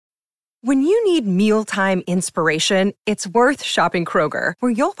When you need mealtime inspiration, it's worth shopping Kroger,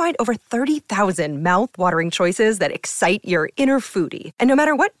 where you'll find over 30,000 mouth-watering choices that excite your inner foodie. And no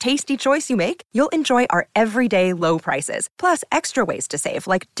matter what tasty choice you make, you'll enjoy our everyday low prices, plus extra ways to save,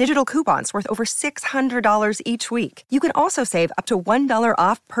 like digital coupons worth over $600 each week. You can also save up to $1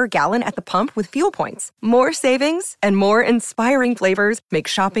 off per gallon at the pump with fuel points. More savings and more inspiring flavors make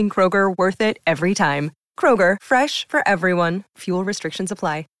shopping Kroger worth it every time. Kroger, fresh for everyone. Fuel restrictions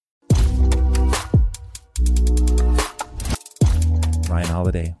apply. Ryan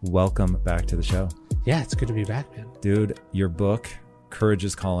Holiday, welcome back to the show. Yeah, it's good to be back, man. Dude, your book, Courage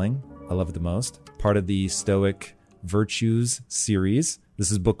is Calling, I love it the most. Part of the STOIC Virtues series.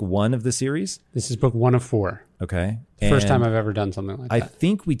 This is book 1 of the series? This is book 1 of 4. Okay. First time I've ever done something like that. I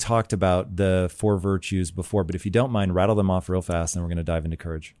think we talked about the 4 virtues before, but if you don't mind, rattle them off real fast, and we're going to dive into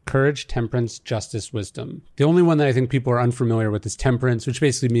courage. Courage, temperance, justice, wisdom. The only one that I think people are unfamiliar with is temperance, which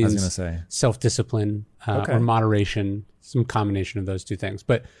basically means self-discipline or moderation, some combination of those two things.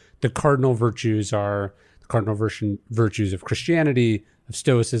 But the cardinal virtues are the cardinal virtues of Christianity, of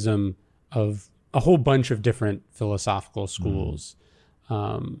Stoicism, of a whole bunch of different philosophical schools.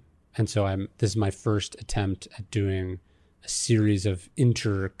 And so this is my first attempt at doing a series of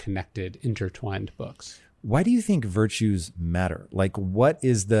intertwined books. Why do you think virtues matter? Like, what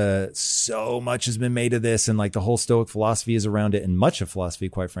is so much has been made of this, and like the whole Stoic philosophy is around it, and much of philosophy,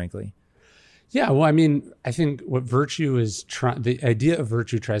 quite frankly. Yeah, well, I mean, I think what virtue is the idea of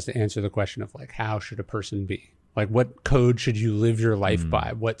virtue tries to answer the question of like, how should a person be? Like, what code should you live your life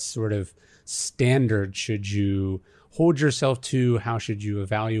by? What sort of standard should you hold yourself to? How should you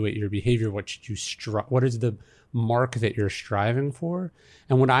evaluate your behavior? What should you what is the mark that you're striving for?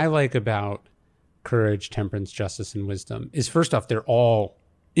 And what I like about courage, temperance, justice, and wisdom is, first off, they're all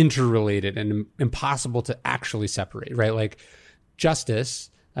interrelated and impossible to actually separate, right? Like, justice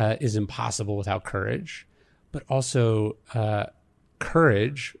is impossible without courage, but also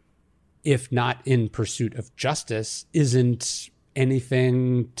courage, if not in pursuit of justice, isn't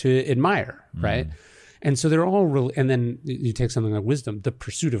anything to admire, right? And so they're all really, and then you take something like wisdom. The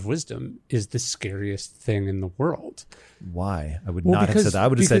pursuit of wisdom is the scariest thing in the world. Why? I would not have said that. I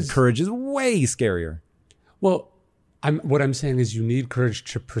would have said courage is way scarier. Well, what I'm saying is you need courage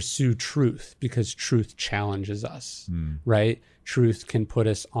to pursue truth, because truth challenges us, right? Truth can put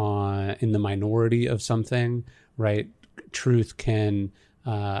us in the minority of something, right? Truth can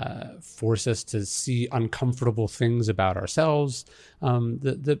force us to see uncomfortable things about ourselves.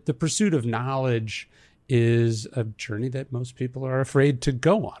 The pursuit of knowledge is a journey that most people are afraid to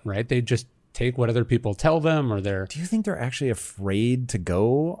go on, right? They just take what other people tell them, or they're... Do you think they're actually afraid to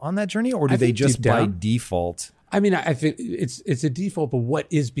go on that journey, or do they just by default... I mean, I think it's a default, but what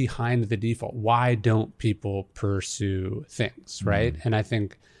is behind the default? Why don't people pursue things, right? And I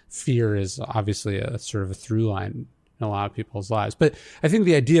think fear is obviously a sort of a through line in a lot of people's lives. But I think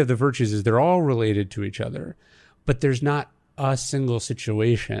the idea of the virtues is they're all related to each other, but there's not a single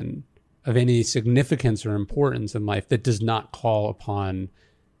situation of any significance or importance in life that does not call upon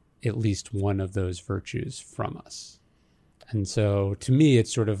at least one of those virtues from us. And so to me,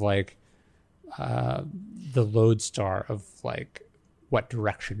 it's sort of like the lodestar of like what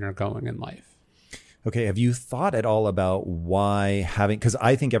direction you're going in life. Okay. Have you thought at all about why because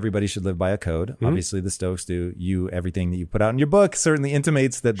I think everybody should live by a code. Obviously the Stoics do. Everything that you put out in your book certainly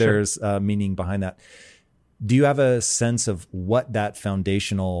intimates that there's meaning behind that. Do you have a sense of what that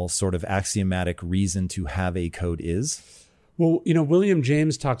foundational sort of axiomatic reason to have a code is? Well, William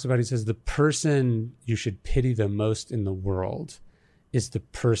James talks about, he says, the person you should pity the most in the world is the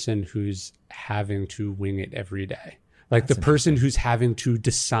person who's having to wing it every day. Like the person who's having to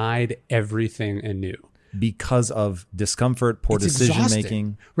decide everything anew. Because of discomfort, poor decision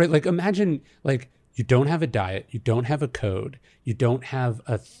making. Right. Like imagine like you don't have a diet, you don't have a code, you don't have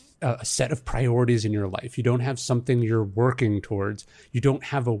a set of priorities in your life, you don't have something you're working towards, you don't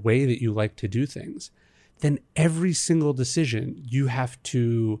have a way that you like to do things. Then every single decision you have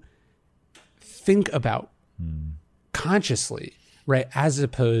to think about consciously, right? As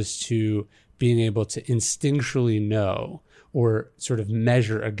opposed to being able to instinctually know or sort of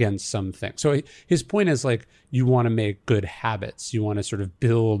measure against something. So his point is like, you want to make good habits. You want to sort of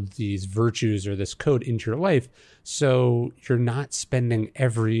build these virtues or this code into your life. So you're not spending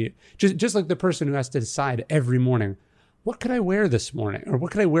just like the person who has to decide every morning, what could I wear this morning? Or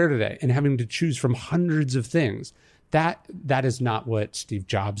what could I wear today? And having to choose from hundreds of things. That is not what Steve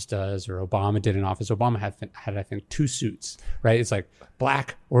Jobs does or Obama did in office. Obama had I think 2 suits, right? It's like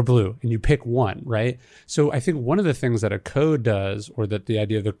black or blue, and you pick one, right? So I think one of the things that a code does, or that the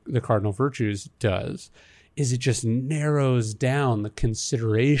idea of the cardinal virtues does, is it just narrows down the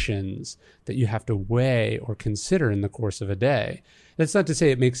considerations that you have to weigh or consider in the course of a day. That's not to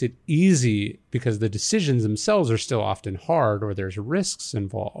say it makes it easy, because the decisions themselves are still often hard or there's risks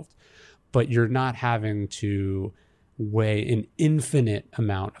involved, but you're not having to weigh an infinite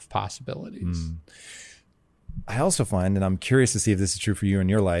amount of possibilities. I also find, and I'm curious to see if this is true for you in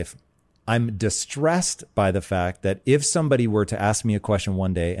your life, I'm distressed by the fact that if somebody were to ask me a question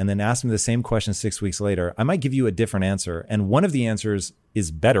one day and then ask me the same question 6 weeks later, I might give you a different answer. And one of the answers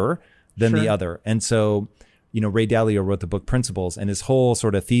is better than the other. And so, Ray Dalio wrote the book Principles, and his whole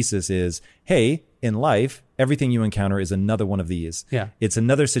sort of thesis is, hey, in life, everything you encounter is another one of these. Yeah. It's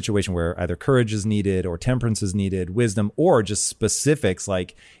another situation where either courage is needed or temperance is needed, wisdom, or just specifics,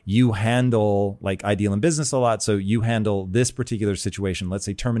 like you handle like ideal in business a lot. So you handle this particular situation, let's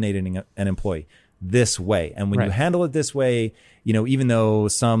say terminating an employee, this way. And when you handle it this way, even though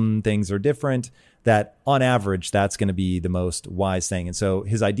some things are different, that on average, that's going to be the most wise thing. And so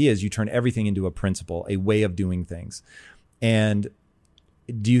his idea is you turn everything into a principle, a way of doing things. And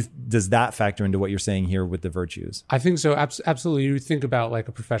does that factor into what you're saying here with the virtues? I think so. Absolutely. You think about like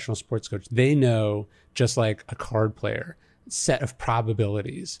a professional sports coach. They know, just like a card player, set of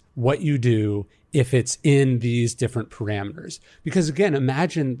probabilities, what you do if it's in these different parameters. Because again,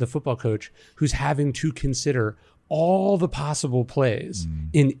 imagine the football coach who's having to consider all the possible plays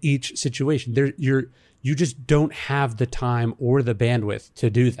in each situation. You just don't have the time or the bandwidth to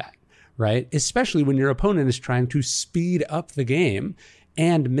do that, right? Especially when your opponent is trying to speed up the game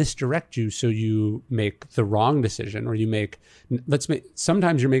and misdirect you so you make the wrong decision, or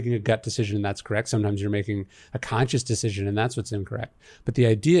sometimes you're making a gut decision and that's correct. Sometimes you're making a conscious decision and that's what's incorrect. But the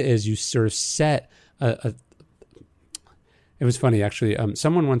idea is you sort of set it was funny, actually.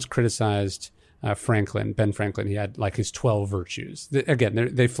 Someone once criticized Ben Franklin. He had like his 12 virtues. Again,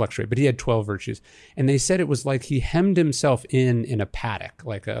 they fluctuate, but he had 12 virtues. And they said it was like he hemmed himself in a paddock,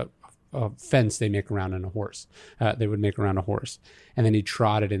 like a fence they make around a horse. They would make around a horse. And then he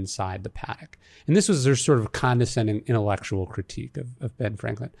trotted inside the paddock. And this was their sort of condescending intellectual critique of Ben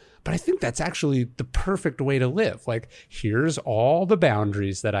Franklin. But I think that's actually the perfect way to live. Like, here's all the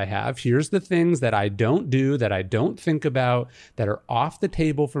boundaries that I have. Here's the things that I don't do, that I don't think about, that are off the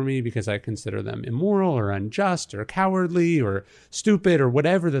table for me because I consider them immoral or unjust or cowardly or stupid or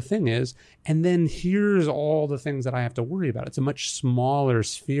whatever the thing is. And then here's all the things that I have to worry about. It's a much smaller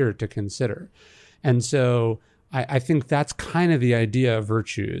sphere to consider. And so I think that's kind of the idea of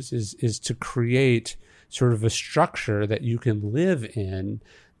virtues, is to create sort of a structure that you can live in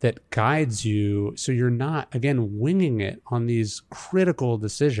that guides you, so you're not, again, winging it on these critical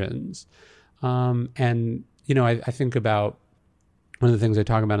decisions. I think about one of the things I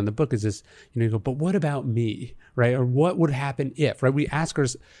talk about in the book is this, you go, but what about me, right? Or what would happen if, right? We ask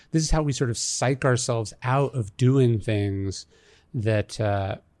ourselves, this is how we sort of psych ourselves out of doing things that,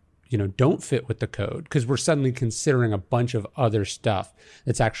 don't fit with the code, because we're suddenly considering a bunch of other stuff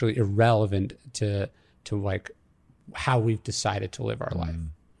that's actually irrelevant to like how we've decided to live our life.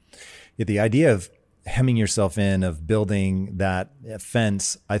 Yeah, the idea of hemming yourself in, of building that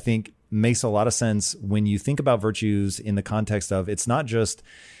fence, I think makes a lot of sense when you think about virtues in the context of, it's not just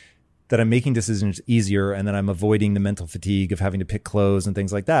that I'm making decisions easier and that I'm avoiding the mental fatigue of having to pick clothes and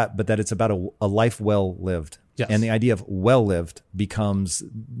things like that, but that it's about a life well lived. Yes. And the idea of well lived becomes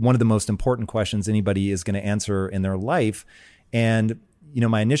one of the most important questions anybody is going to answer in their life. And,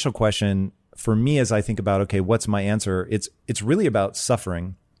 my initial question for me, as I think about, okay, what's my answer? It's really about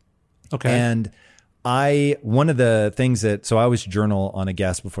suffering. Okay. And one of the things so I always journal on a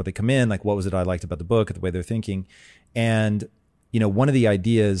guest before they come in, like, what was it I liked about the book, or the way they're thinking. And, one of the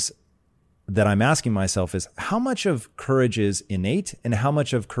ideas that I'm asking myself is, how much of courage is innate and how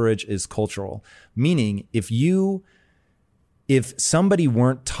much of courage is cultural? Meaning, if somebody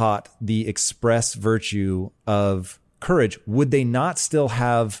weren't taught the express virtue of courage, would they not still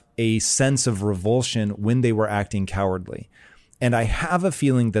have a sense of revulsion when they were acting cowardly? And I have a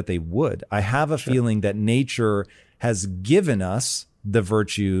feeling that they would. I have a feeling that nature has given us the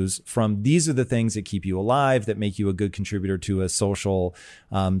virtues from, these are the things that keep you alive, that make you a good contributor to a social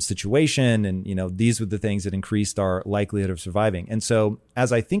situation. And, these were the things that increased our likelihood of surviving. And so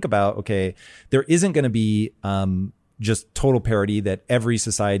as I think about, okay, there isn't going to be just total parity, that every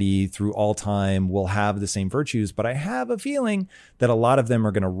society through all time will have the same virtues, but I have a feeling that a lot of them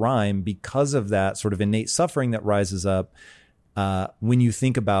are going to rhyme because of that sort of innate suffering that rises up when you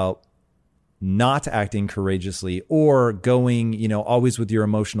think about not acting courageously, or going, always with your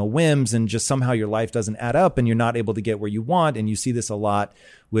emotional whims, and just somehow your life doesn't add up and you're not able to get where you want. And you see this a lot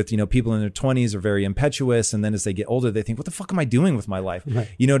with, people in their 20s are very impetuous. And then as they get older, they think, what the fuck am I doing with my life? Right.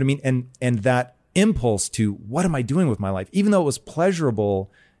 You know what I mean? And that impulse to what am I doing with my life? Even though it was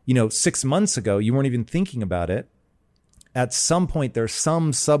pleasurable, 6 months ago, you weren't even thinking about it. At some point, there's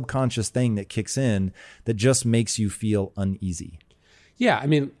some subconscious thing that kicks in that just makes you feel uneasy. Yeah. I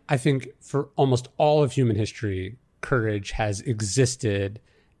mean, I think for almost all of human history, courage has existed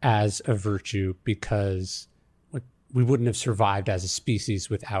as a virtue because we wouldn't have survived as a species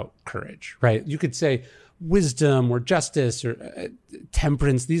without courage, right? You could say wisdom or justice or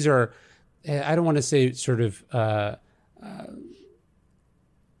temperance. These are, I don't want to say sort of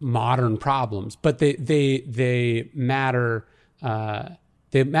modern problems, but they matter.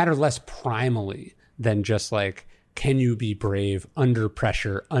 They matter less primally than just like, can you be brave under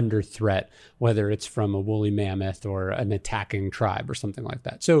pressure, under threat, whether it's from a woolly mammoth or an attacking tribe or something like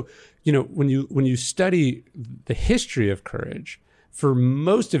that. So, when you study the history of courage, for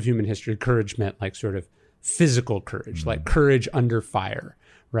most of human history, courage meant like sort of physical courage, like courage under fire,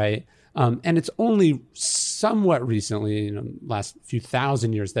 right? And it's only somewhat recently, last few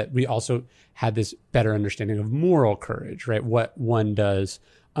thousand years, that we also had this better understanding of moral courage, right? What one does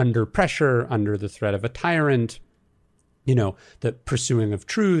under pressure, under the threat of a tyrant, the pursuing of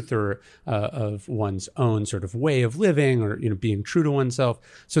truth or of one's own sort of way of living or, being true to oneself.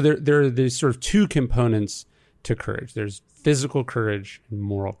 So there are these sort of two components to courage. There's physical courage and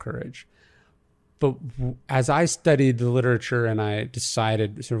moral courage. But as I studied the literature and I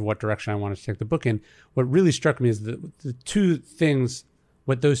decided sort of what direction I wanted to take the book in, what really struck me is that the two things,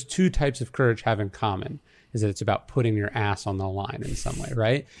 what those two types of courage have in common is that it's about putting your ass on the line in some way,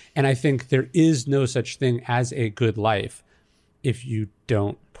 right? And I think there is no such thing as a good life if you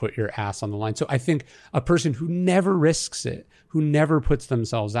don't put your ass on the line. So I think a person who never risks it, who never puts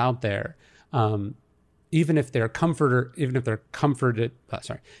themselves out there, even if they're comfortable, even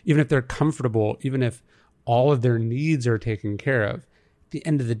if all of their needs are taken care of, at the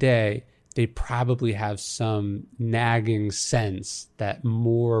end of the day, they probably have some nagging sense that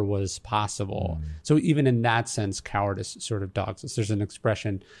more was possible. So even in that sense, cowardice sort of dogs us. There's an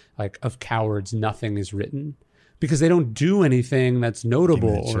expression like of cowards, nothing is written, because they don't do anything that's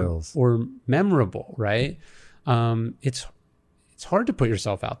notable or memorable, right? It's hard to put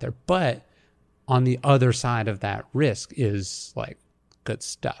yourself out there, but on the other side of that risk is like good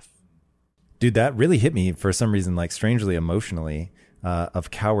stuff. Dude, that really hit me for some reason, like strangely emotionally. Of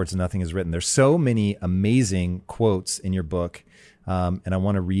cowards, nothing is written. There's so many amazing quotes in your book. And I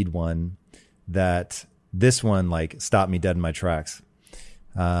want to read one that this one like stopped me dead in my tracks.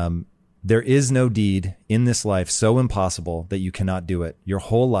 There is no deed in this life so impossible that you cannot do it. Your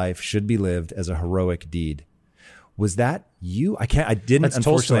whole life should be lived as a heroic deed. Was that you? I didn't, That's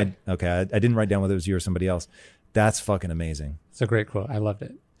unfortunately. Tolstoy. Okay. I didn't write down whether it was you or somebody else. That's fucking amazing. It's a great quote. I loved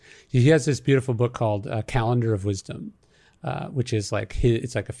it. He has this beautiful book called Calendar of Wisdom. Which is like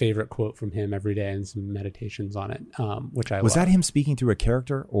it's like a favorite quote from him every day and some meditations on it, which I love. Was that him speaking through a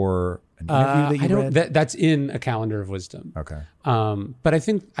character or an interview that you read? That's in A Calendar of Wisdom. Okay. But I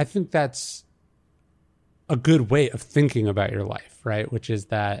think that's a good way of thinking about your life, right? Which is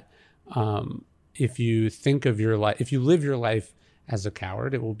that if you think of your life, if you live your life as a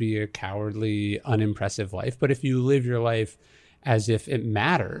coward, it will be a cowardly, unimpressive life. But if you live your life as if it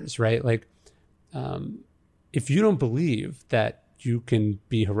matters, right? Like, if you don't believe that you can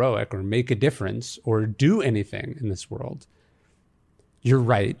be heroic or make a difference or do anything in this world, you're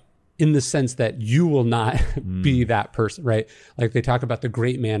right in the sense that you will not be that person, right? Like they talk about the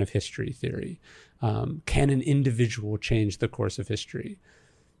great man of history theory. Can an individual change the course of history?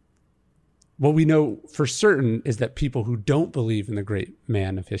 What we know for certain is that people who don't believe in the great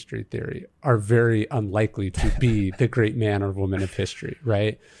man of history theory are very unlikely to be the great man or woman of history,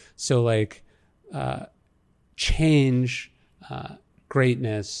 right? So like, change,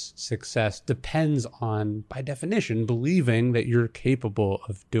 greatness, success depends on, by definition, believing that you're capable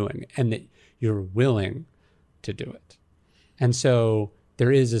of doing it and that you're willing to do it. And so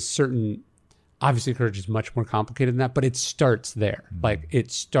there is a certain, obviously courage is much more complicated than that, but it starts there. Like it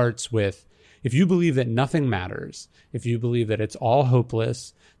starts with, if you believe that nothing matters, if you believe that it's all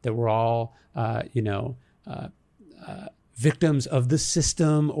hopeless, that we're all, victims of the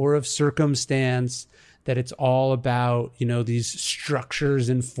system or of circumstance, that it's all about, these structures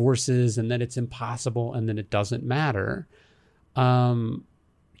and forces and that it's impossible and that it doesn't matter,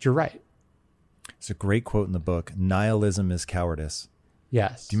 you're right. It's a great quote in the book. Nihilism is cowardice.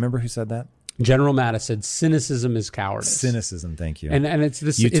 Yes. Do you remember who said that? General Mattis said, cynicism is cowardice. Cynicism, thank you. And it's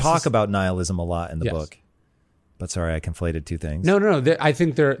this. You talk about nihilism a lot in the Yes. book. But sorry, I conflated two things. No. I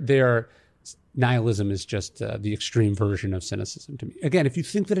think they are. Nihilism is just the extreme version of cynicism to me. Again, if you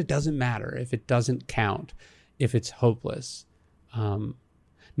think that it doesn't matter, if it doesn't count, if it's hopeless,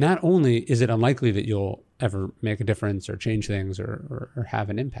 not only is it unlikely that you'll ever make a difference or change things or have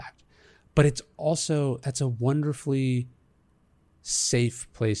an impact, but that's a wonderfully safe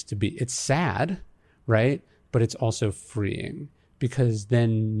place to be. It's sad, right? But it's also freeing, because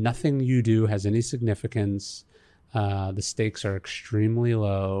then nothing you do has any significance. The stakes are extremely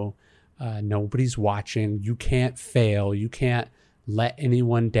low. Nobody's watching. You can't fail. You can't let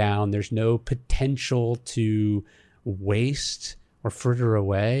anyone down. There's no potential to waste or fritter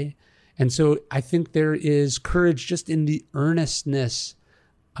away. And so I think there is courage just in the earnestness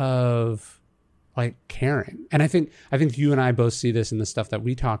of like caring. And I think you and I both see this in the stuff that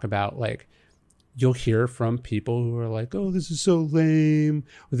we talk about. Like, you'll hear from people who are like, oh, this is so lame,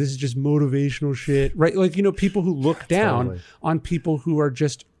 or this is just motivational shit, right? Like, you know, people who look down on people who are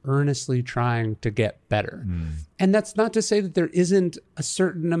just earnestly trying to get better. And that's not to say that there isn't a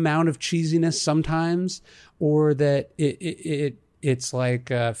certain amount of cheesiness sometimes, or that it's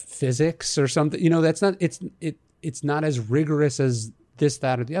like physics or something. You know, that's not, it's not as rigorous as this,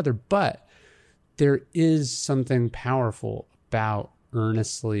 that, or the other, but there is something powerful about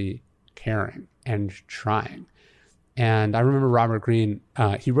earnestly caring and trying. And I remember Robert Greene,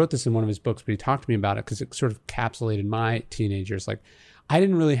 he wrote this in one of his books, but he talked to me about it because it sort of encapsulated my teenage years. Like, I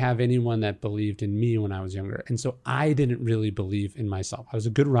didn't really have anyone that believed in me when I was younger. And so I didn't really believe in myself. I was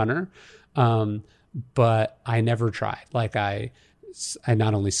a good runner, but I never tried. Like, I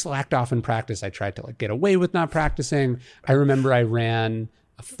not only slacked off in practice, I tried to like get away with not practicing. I remember I ran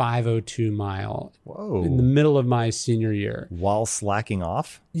a 5:02 mile in the middle of my senior year. While slacking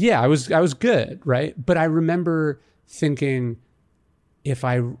off? Yeah, I was good, right? But I remember thinking, if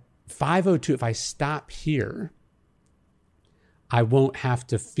I 5:02, if I stop here, I won't have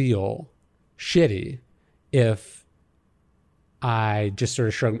to feel shitty if I just sort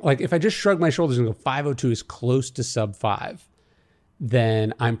of shrug. Like, if I just shrug my shoulders and go 5:02 is close to sub 5,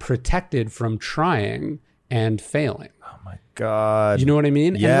 then I'm protected from trying and failing. Oh my God. You know what I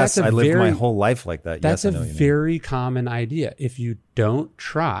mean? Yes, I lived my whole life like that. That's yes, a very common idea. If you don't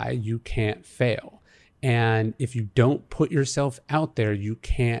try, you can't fail. And if you don't put yourself out there, you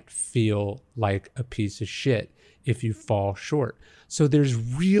can't feel like a piece of shit if you fall short. So there's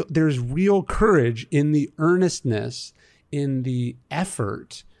real courage in the earnestness, in the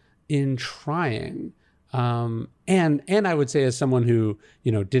effort, in trying. And I would say, as someone who,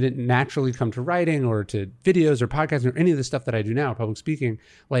 you know, didn't naturally come to writing or to videos or podcasting or any of the stuff that I do now, public speaking,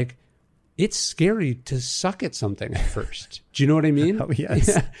 like, it's scary to suck at something at first. Do you know what I mean? Oh, yes.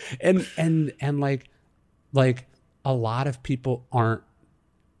 Yeah. And like a lot of people aren't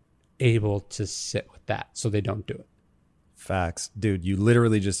able to sit with that, so they don't do it. Facts. Dude, you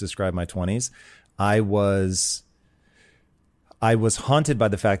literally just described my 20s. I was haunted by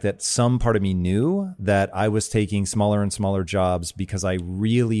the fact that some part of me knew that I was taking smaller and smaller jobs because I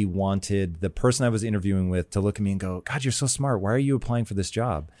really wanted the person I was interviewing with to look at me and go, God, you're so smart. Why are you applying for this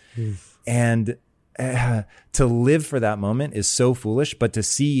job? And to live for that moment is so foolish, but to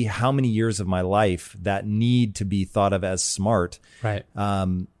see how many years of my life that need to be thought of as smart, right?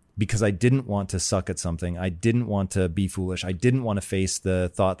 Because I didn't want to suck at something. I didn't want to be foolish. I didn't want to face the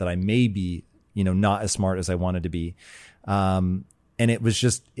thought that I may be, you know, not as smart as I wanted to be. And it was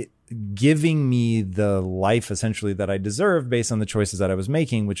just giving me the life essentially that I deserved based on the choices that I was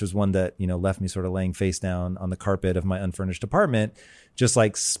making, which was one that, you know, left me sort of laying face down on the carpet of my unfurnished apartment, just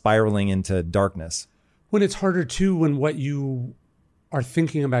like spiraling into darkness. When it's harder too, when what you are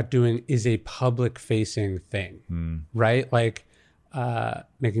thinking about doing is a public facing thing, right? Like,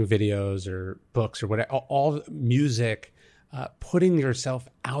 making videos or books or whatever, all music, putting yourself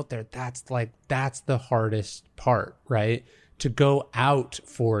out there. That's the hardest part, right? To go out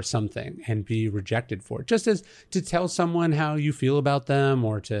for something and be rejected for it. Just as to tell someone how you feel about them,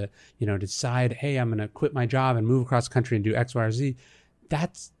 or to, you know, decide, hey, I'm going to quit my job and move across the country and do X, Y, or Z.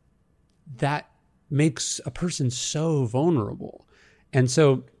 That makes a person so vulnerable. And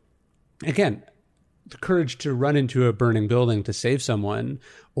so, again, the courage to run into a burning building to save someone,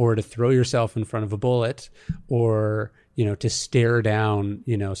 or to throw yourself in front of a bullet, or, you know, to stare down,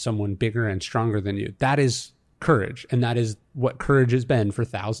 you know, someone bigger and stronger than you. That is courage. And that is what courage has been for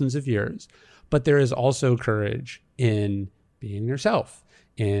thousands of years. But there is also courage in being yourself,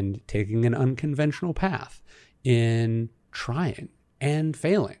 in taking an unconventional path, in trying and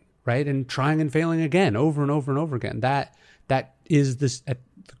failing, right? And trying and failing again, over and over and over again. That is this at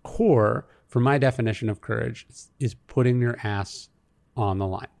the core. For my definition of courage, is putting your ass on the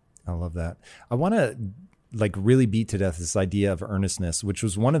line. I love that. I want to like really beat to death this idea of earnestness, which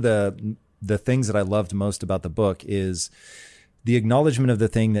was one of the things that I loved most about the book, is the acknowledgement of the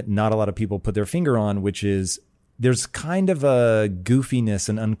thing that not a lot of people put their finger on, which is there's kind of a goofiness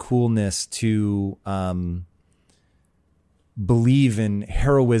and uncoolness to believe in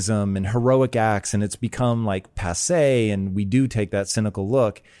heroism and heroic acts, and it's become like passé, and we do take that cynical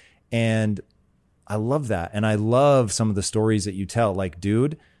look. And I love that. And I love some of the stories that you tell. Like,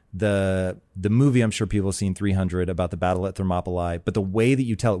 dude, the movie, I'm sure people have seen 300 about the battle at Thermopylae, but the way that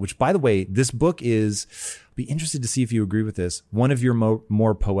you tell it, which, by the way, this book is, be interested to see if you agree with this, one of your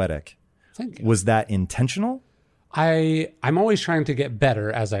more poetic. Thank you. Was that intentional? I'm always trying to get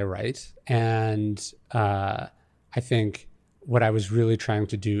better as I write. And I think what I was really trying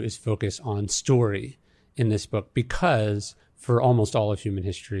to do is focus on story in this book, because for almost all of human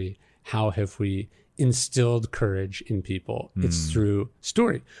history, how have we instilled courage in people? It's through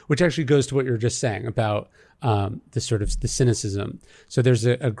story, which actually goes to what you were just saying about the sort of the cynicism. So there's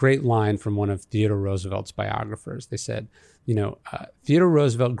a great line from one of Theodore Roosevelt's biographers. They said, Theodore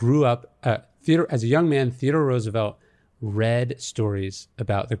Roosevelt grew up, as a young man, Theodore Roosevelt read stories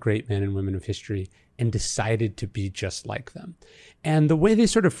about the great men and women of history and decided to be just like them. And the way they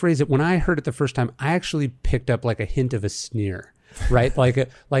sort of phrase it, when I heard it the first time, I actually picked up like a hint of a sneer, right?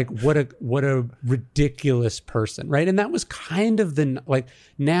 like what a ridiculous person, right? And that was kind of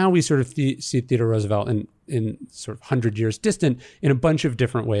now we sort of see Theodore Roosevelt in sort of 100 years distant in a bunch of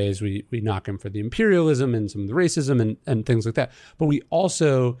different ways. We knock him for the imperialism and some of the racism and things like that. But we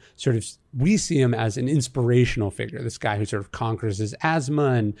also we see him as an inspirational figure, this guy who sort of conquers his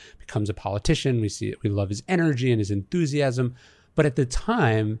asthma and becomes a politician. We love his energy and his enthusiasm. But at the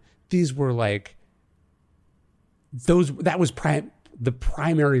time, these were like, that was the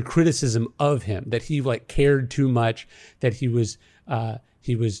primary criticism of him, that he like cared too much, that he was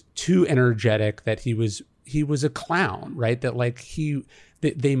too energetic, that he was a clown, right? That like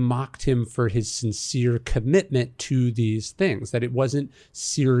they mocked him for his sincere commitment to these things, that it wasn't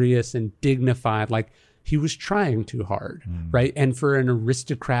serious and dignified, like he was trying too hard, right? And for an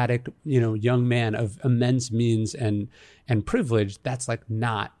aristocratic, young man of immense means and privilege, that's like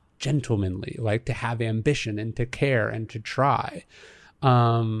not gentlemanly, like to have ambition and to care and to try.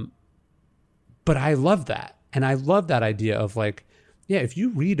 But I love that. And I love that idea of like, yeah, if you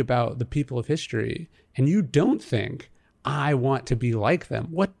read about the people of history and you don't think, I want to be like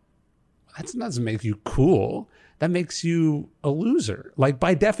them, that doesn't make you cool. That makes you a loser, like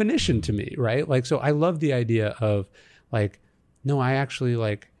by definition to me, right? Like, so I love the idea of like, no, I actually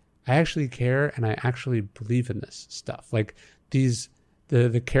care and I actually believe in this stuff. Like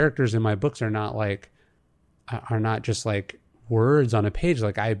the characters in my books are not just like words on a page.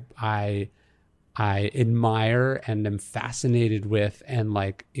 Like I admire and am fascinated with, and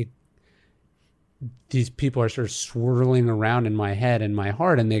like these people are sort of swirling around in my head and my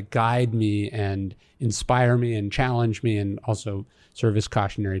heart, and they guide me and inspire me and challenge me, and also serve as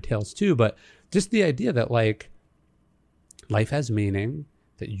cautionary tales too. But just the idea that like life has meaning,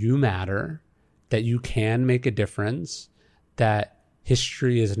 that you matter, that you can make a difference, that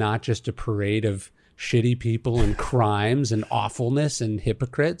history is not just a parade of shitty people and crimes and awfulness and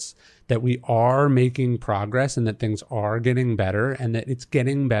hypocrites, that we are making progress and that things are getting better, and that it's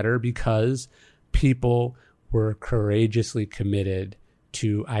getting better because people were courageously committed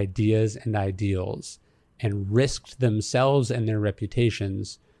to ideas and ideals and risked themselves and their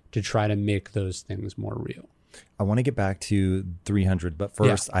reputations to try to make those things more real. I want to get back to 300, but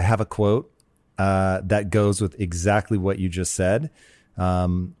first I have a quote that goes with exactly what you just said,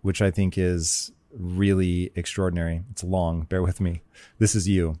 which I think is really extraordinary. It's long. Bear with me. This is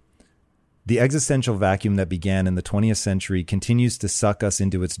you. The existential vacuum that began in the 20th century continues to suck us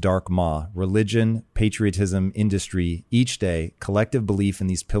into its dark maw. Religion, patriotism, industry, each day, collective belief in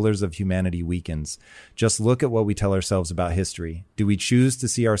these pillars of humanity weakens. Just look at what we tell ourselves about history. Do we choose to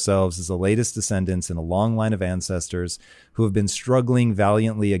see ourselves as the latest descendants in a long line of ancestors who have been struggling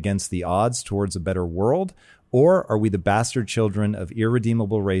valiantly against the odds towards a better world? Or are we the bastard children of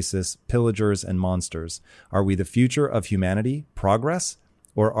irredeemable racists, pillagers, and monsters? Are we the future of humanity, progress?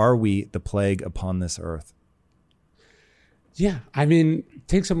 Or are we the plague upon this earth? Yeah. I mean,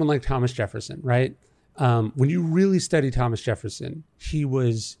 take someone like Thomas Jefferson, right? When you really study Thomas Jefferson, he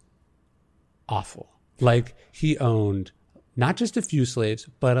was awful. Like, he owned not just a few slaves,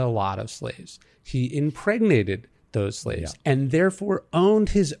 but a lot of slaves. He impregnated those slaves and therefore owned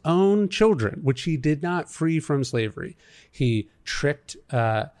his own children, which he did not free from slavery. He tricked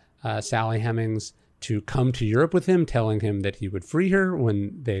Sally Hemings to come to Europe with him, telling him that he would free her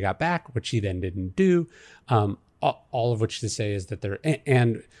when they got back, which he then didn't do. All of which to say is that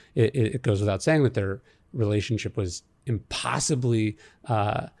it goes without saying that their relationship was impossibly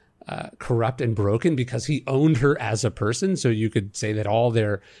corrupt and broken because he owned her as a person. So you could say that all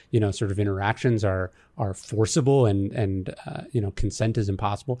their, sort of interactions are forcible and consent is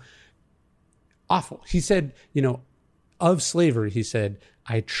impossible. Awful. He said, of slavery, he said,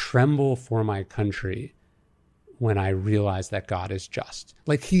 I tremble for my country when I realize that God is just.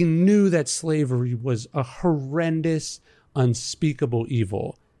 Like, he knew that slavery was a horrendous, unspeakable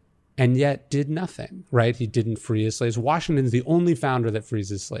evil, and yet did nothing, right? He didn't free his slaves. Washington's the only founder that frees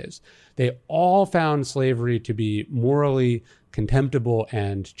his slaves. They all found slavery to be morally contemptible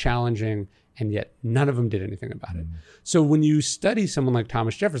and challenging, and yet none of them did anything about it. So when you study someone like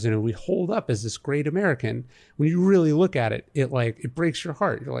Thomas Jefferson, and we hold up as this great American, when you really look at it, it breaks your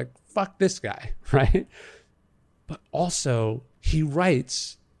heart. You're like, fuck this guy, right? But also, he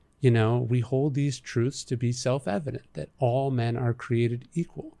writes, we hold these truths to be self-evident, that all men are created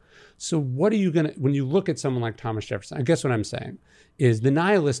equal. So what are you going to, when you look at someone like Thomas Jefferson, I guess what I'm saying is the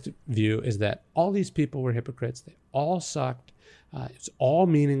nihilist view is that all these people were hypocrites. They all sucked. It was all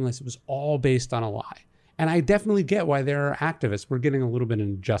meaningless. It was all based on a lie. And I definitely get why there are activists. We're getting a little bit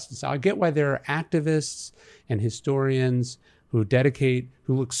into justice. I get why there are activists and historians who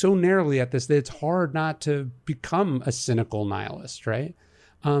look so narrowly at this that it's hard not to become a cynical nihilist, right?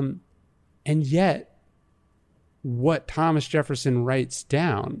 And yet, what Thomas Jefferson writes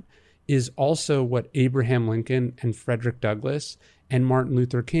down is also what Abraham Lincoln and Frederick Douglass and Martin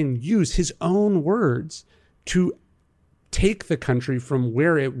Luther King use, his own words, to take the country from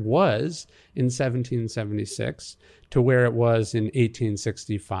where it was in 1776 to where it was in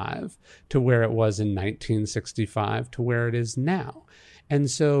 1865, to where it was in 1965, to where it is now. And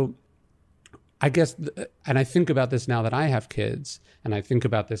so I guess, and I think about this now that I have kids, and I think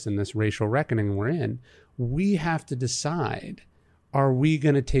about this in this racial reckoning we're in, we have to decide, are we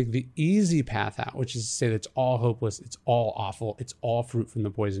going to take the easy path out, which is to say that it's all hopeless, it's all awful, it's all fruit from the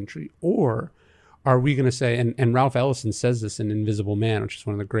poison tree, or are we going to say, and Ralph Ellison says this in Invisible Man, which is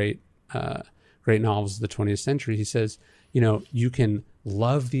one of the great novels of the 20th century. He says, you can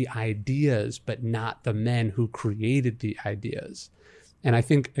love the ideas, but not the men who created the ideas. And I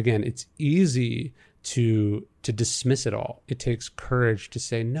think, again, it's easy to dismiss it all. It takes courage to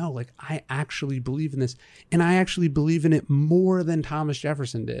say, no, like, I actually believe in this. And I actually believe in it more than Thomas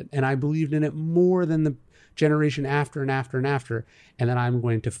Jefferson did. And I believed in it more than the generation after and after and after. And then I'm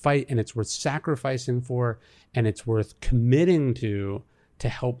going to fight, and it's worth sacrificing for, and it's worth committing to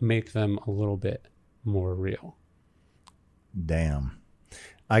help make them a little bit more real. Damn.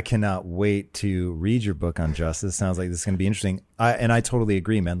 I cannot wait to read your book on justice. Sounds like this is going to be interesting. I totally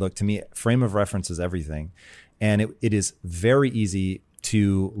agree, man. Look, to me, frame of reference is everything. And it is very easy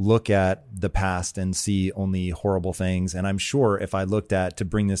to look at the past and see only horrible things. And I'm sure if I looked at, to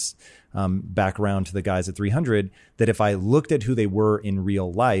bring this back around to the guys at 300, that if I looked at who they were in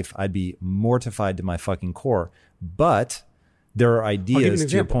real life, I'd be mortified to my fucking core. But there are ideas,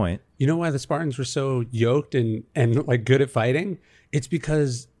 to your point. You know why the Spartans were so yoked and like good at fighting? It's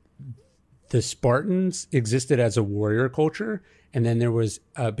because the Spartans existed as a warrior culture, and then there was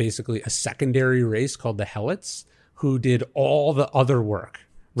basically a secondary race called the Helots who did all the other work,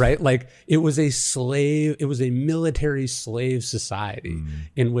 right? Like, it was a military slave society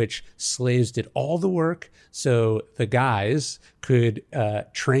in which slaves did all the work so the guys could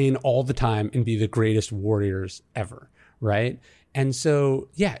train all the time and be the greatest warriors ever, right? And so,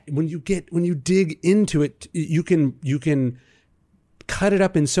 yeah, when you dig into it, you can cut it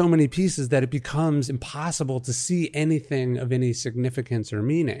up in so many pieces that it becomes impossible to see anything of any significance or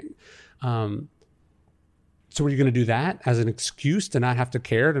meaning. So are you going to do that as an excuse to not have to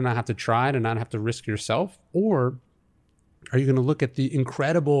care, to not have to try, to not have to risk yourself? Or are you going to look at the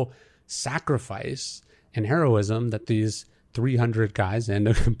incredible sacrifice and heroism that these 300 guys and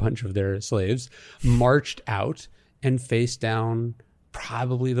a bunch of their slaves marched out and faced down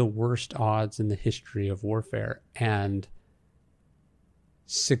probably the worst odds in the history of warfare, and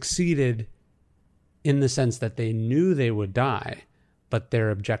succeeded in the sense that they knew they would die, but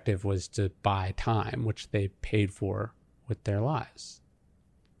their objective was to buy time, which they paid for with their lives.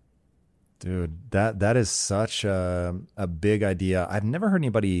 Dude, that is such a big idea. I've never heard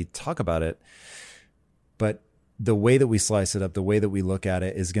anybody talk about it, but the way that we slice it up, the way that we look at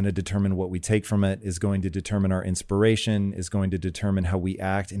it is going to determine what we take from it, is going to determine our inspiration, is going to determine how we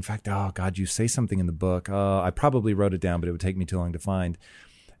act. In fact, oh God, you say something in the book. I probably wrote it down, but it would take me too long to find.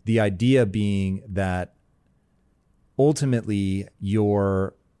 The idea being that ultimately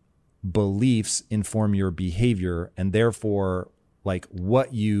your beliefs inform your behavior, and therefore, like,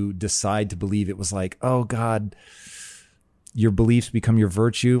 what you decide to believe. It was like, oh God, your beliefs become your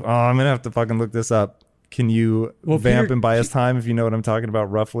virtue. Oh, I'm going to have to fucking look this up. Can you vamp and buy us time if you know what I'm talking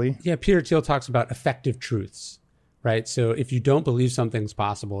about roughly? Yeah, Peter Thiel talks about effective truths, right? So if you don't believe something's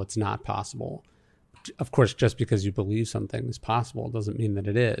possible, it's not possible. Of course, just because you believe something is possible doesn't mean that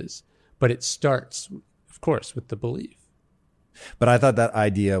it is. But it starts, of course, with the belief. But I thought that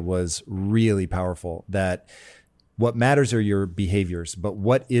idea was really powerful, that what matters are your behaviors, but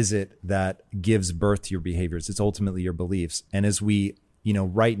what is it that gives birth to your behaviors? It's ultimately your beliefs. And as we,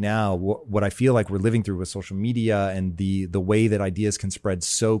 right now, what I feel like we're living through with social media and the way that ideas can spread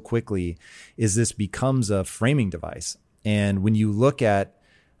so quickly is this becomes a framing device. And when you look at,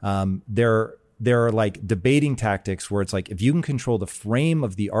 there are like debating tactics where it's like, if you can control the frame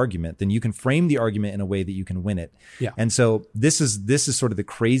of the argument, then you can frame the argument in a way that you can win it. Yeah. And so this is sort of the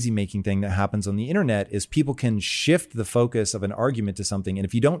crazy making thing that happens on the internet, is people can shift the focus of an argument to something. And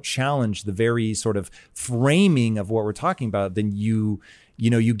if you don't challenge the very sort of framing of what we're talking about, then you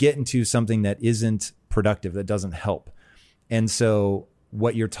get into something that isn't productive, that doesn't help. And so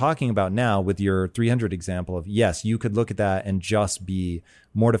what you're talking about now with your 300 example of, yes, you could look at that and just be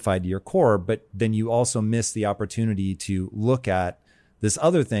mortified to your core, but then you also miss the opportunity to look at this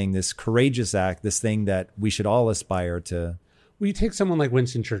other thing, this courageous act, this thing that we should all aspire to. Well, you take someone like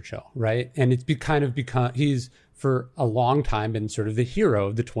Winston Churchill, right? And it's become, he's for a long time been sort of the hero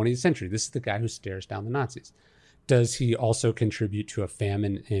of the 20th century. This is the guy who stares down the Nazis. Does he also contribute to a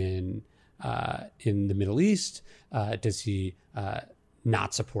famine in the Middle East? Does he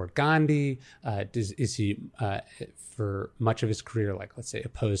not support Gandhi? Is he, for much of his career, like, let's say,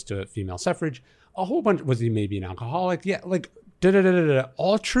 opposed to female suffrage? A whole bunch. Was he maybe an alcoholic? Yeah, like,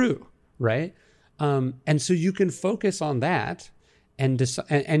 all true, right? And so you can focus on that, and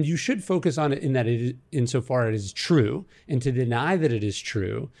you should focus on it in that insofar it is true. And to deny that it is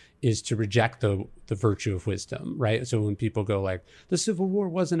true is to reject the virtue of wisdom, right? So when people go like, the Civil War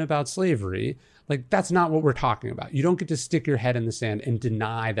wasn't about slavery, like, that's not what we're talking about. You don't get to stick your head in the sand and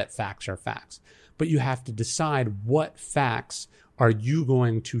deny that facts are facts, but you have to decide what facts are you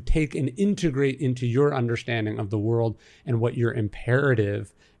going to take and integrate into your understanding of the world and what your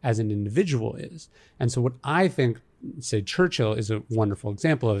imperative as an individual is. And so what I think, say, Churchill is a wonderful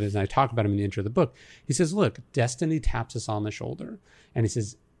example of it, and I talk about him in the intro of the book. He says, look, destiny taps us on the shoulder. And he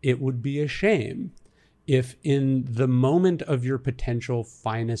says, it would be a shame if in the moment of your potential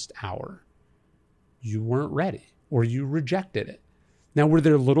finest hour, you weren't ready or you rejected it. Now, were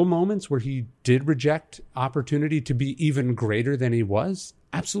there little moments where he did reject opportunity to be even greater than he was?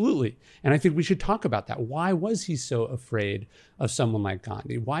 Absolutely. And I think we should talk about that. Why was he so afraid of someone like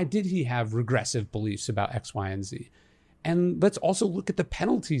Gandhi? Why did he have regressive beliefs about X, Y, and Z? And let's also look at the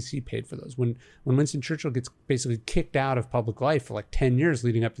penalties he paid for those. When Winston Churchill gets basically kicked out of public life for like 10 years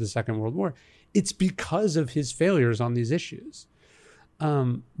leading up to the Second World War, it's because of his failures on these issues.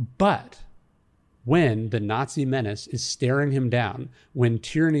 But when the Nazi menace is staring him down, when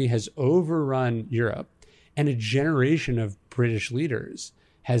tyranny has overrun Europe, and a generation of British leaders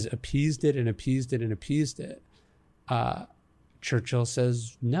has appeased it and appeased it and appeased it, Churchill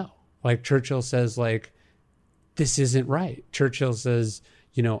says no. Like, Churchill says, like, this isn't right. Churchill says,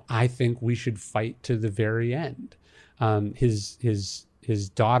 I think we should fight to the very end. His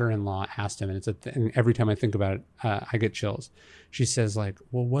daughter-in-law asked him, and it's a thing, every time I think about it, I get chills. She says, like,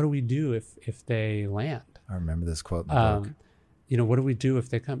 well, what do we do if they land? I remember this quote in the book. What do we do if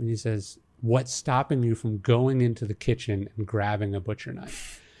they come? And he says, what's stopping you from going into the kitchen and grabbing a butcher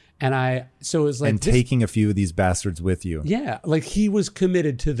knife? So it was like, and taking a few of these bastards with you. Yeah. Like, he was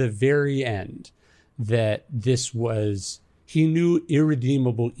committed to the very end that he knew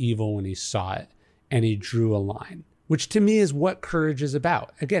irredeemable evil when he saw it, and he drew a line, which to me is what courage is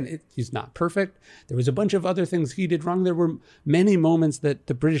about. Again, he's not perfect. There was a bunch of other things he did wrong. There were many moments that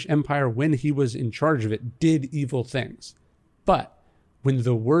the British Empire, when he was in charge of it, did evil things. But when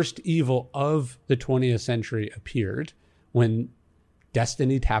the worst evil of the 20th century appeared, when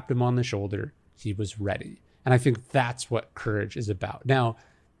destiny tapped him on the shoulder, he was ready. And I think that's what courage is about. Now,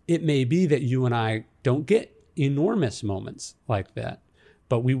 it may be that you and I don't get enormous moments like that,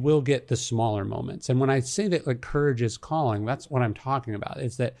 but we will get the smaller moments. And when I say that, like, courage is calling, that's what I'm talking about.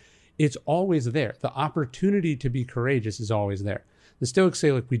 It's that it's always there. The opportunity to be courageous is always there. The Stoics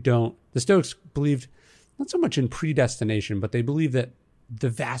say, like, the Stoics believed not so much in predestination, but they believe that the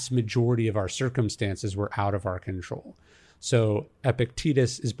vast majority of our circumstances were out of our control. So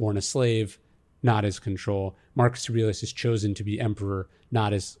Epictetus is born a slave, not his control. Marcus Aurelius is chosen to be emperor,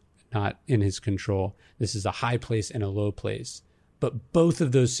 not in his control. This is a high place and a low place. But both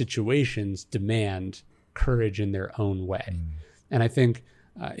of those situations demand courage in their own way. And I think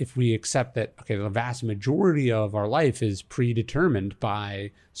if we accept that, okay, the vast majority of our life is predetermined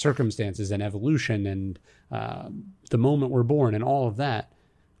by circumstances and evolution and the moment we're born and all of that,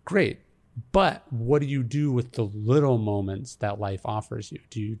 great. But what do you do with the little moments that life offers you?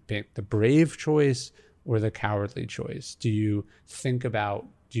 Do you pick the brave choice or the cowardly choice? Do you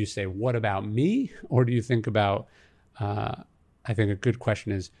say, what about me? Or do you think about, I think a good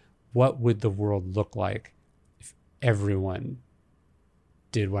question is, what would the world look like if everyone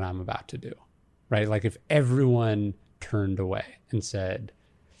did what I'm about to do, right? Like if everyone turned away and said,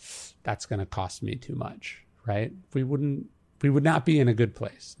 that's going to cost me too much, right? We would not be in a good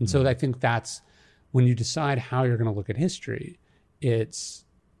place. And so I think that's when you decide how you're going to look at history,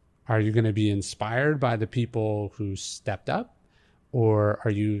 are you going to be inspired by the people who stepped up, or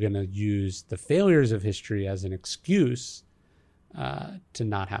are you going to use the failures of history as an excuse to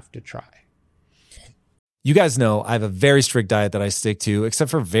not have to try? You guys know I have a very strict diet that I stick to,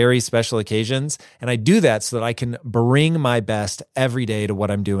 except for very special occasions. And I do that so that I can bring my best every day to what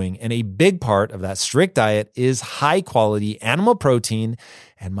I'm doing. And a big part of that strict diet is high quality animal protein,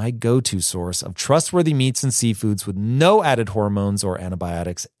 and my go-to source of trustworthy meats and seafoods with no added hormones or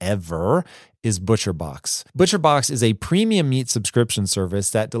antibiotics ever is ButcherBox. ButcherBox is a premium meat subscription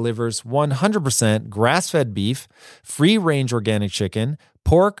service that delivers 100% grass-fed beef, free-range organic chicken,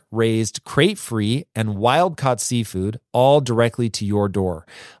 pork raised crate-free, and wild-caught seafood, all directly to your door.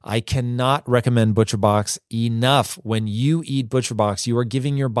 I cannot recommend ButcherBox enough. When you eat ButcherBox, you are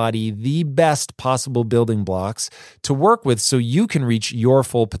giving your body the best possible building blocks to work with so you can reach your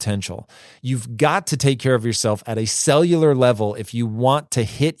full potential. You've got to take care of yourself at a cellular level if you want to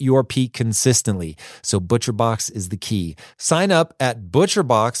hit your peak consistently. So ButcherBox is the key. Sign up at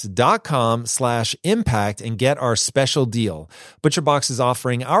butcherbox.com/impact and get our special deal. ButcherBox is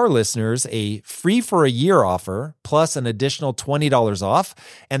offering our listeners a free for a year offer plus an additional $20 off.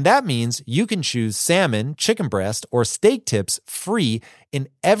 And that means you can choose salmon, chicken breast, or steak tips free in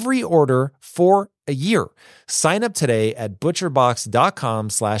every order for a year. Sign up today at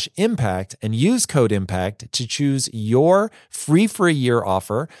butcherbox.com/impact and use code IMPACT to choose your free for a year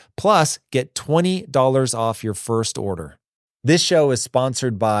offer, plus get $20 off your first order. This show is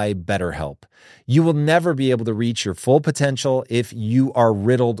sponsored by BetterHelp. You will never be able to reach your full potential if you are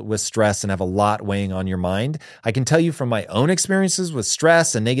riddled with stress and have a lot weighing on your mind. I can tell you from my own experiences with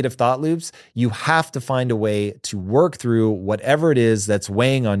stress and negative thought loops, you have to find a way to work through whatever it is that's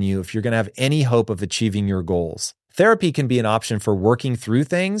weighing on you if you're going to have any hope of achieving your goals. Therapy can be an option for working through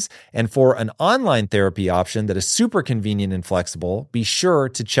things, and for an online therapy option that is super convenient and flexible, be sure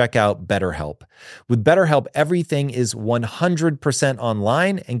to check out BetterHelp. With BetterHelp, everything is 100%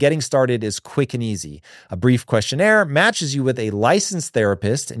 online, and getting started is quick and easy. A brief questionnaire matches you with a licensed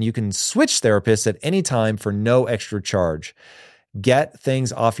therapist, and you can switch therapists at any time for no extra charge. Get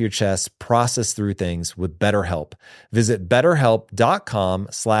things off your chest, process through things with BetterHelp. Visit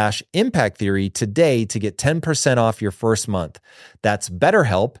betterhelp.com/impact theory today to get 10% off your first month. That's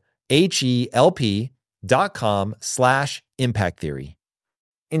BetterHelp, HELP.com/impact theory.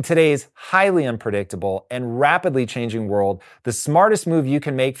 In today's highly unpredictable and rapidly changing world, the smartest move you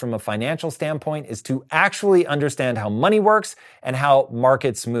can make from a financial standpoint is to actually understand how money works and how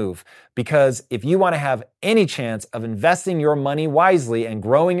markets move. Because if you want to have any chance of investing your money wisely and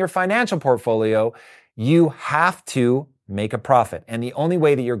growing your financial portfolio, you have to make a profit. And the only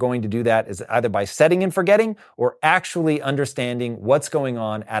way that you're going to do that is either by setting and forgetting or actually understanding what's going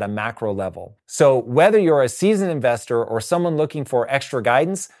on at a macro level. So whether you're a seasoned investor or someone looking for extra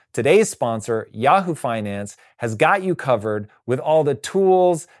guidance, today's sponsor, Yahoo Finance, has got you covered with all the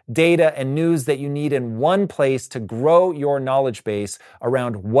tools, data, and news that you need in one place to grow your knowledge base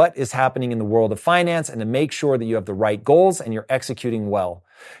around what is happening in the world of finance and to make sure that you have the right goals and you're executing well.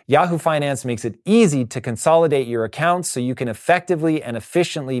 Yahoo Finance makes it easy to consolidate your accounts so you can effectively and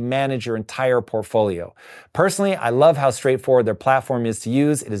efficiently manage your entire portfolio. Personally, I love how straightforward their platform is to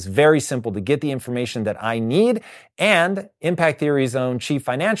use. It is very simple to get the information that I need, and Impact Theory's own chief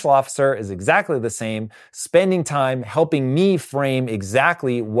financial officer is exactly the same, spending time helping me frame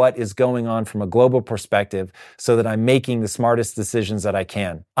exactly what is going on from a global perspective so that I'm making the smartest decisions that I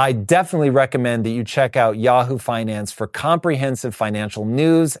can. I definitely recommend that you check out Yahoo Finance for comprehensive financial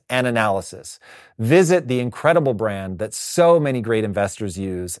news and analysis. Visit the incredible brand that so many great investors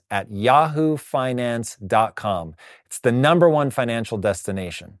use at yahoofinance.com. It's the #1 financial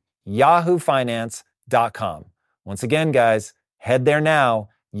destination, yahoofinance.com. Once again, guys, head there now,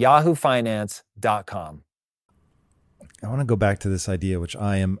 yahoofinance.com. I want to go back to this idea, which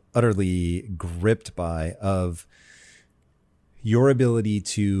I am utterly gripped by, of your ability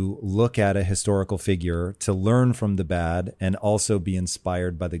to look at a historical figure, to learn from the bad and also be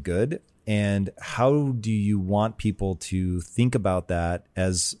inspired by the good. And how do you want people to think about that,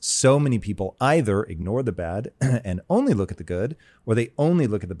 as so many people either ignore the bad and only look at the good, or they only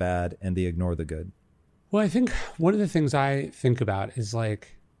look at the bad and they ignore the good? Well, I think one of the things I think about is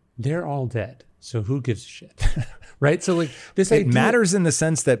like, they're all dead. So who gives a shit? Right? So like this it idea matters in the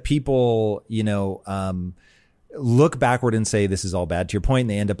sense that people, look backward and say this is all bad, to your point, and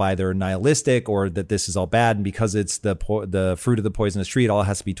they end up either nihilistic or that this is all bad, and because it's the fruit of the poisonous tree, it all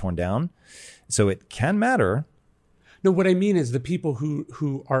has to be torn down. So it can matter. No, what I mean is the people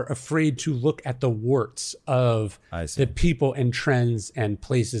who are afraid to look at the warts of the people and trends and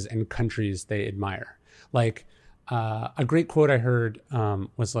places and countries they admire. Like a great quote I heard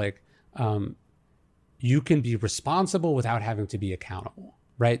was like, you can be responsible without having to be accountable.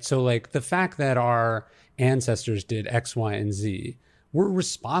 Right. So like the fact that our ancestors did X, Y, and Z, we're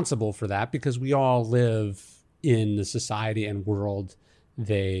responsible for that because we all live in the society and world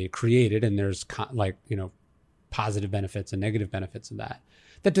they created. And there's positive benefits and negative benefits of that.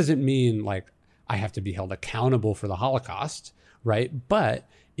 That doesn't mean like I have to be held accountable for the Holocaust. Right. But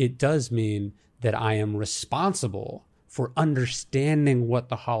it does mean that I am responsible for understanding what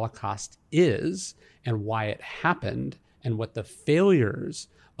the Holocaust is and why it happened, and what the failures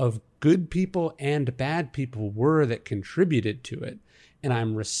of good people and bad people were that contributed to it. And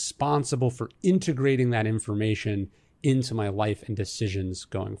I'm responsible for integrating that information into my life and decisions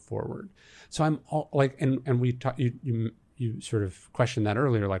going forward. So I'm all, like, and we talked, you sort of questioned that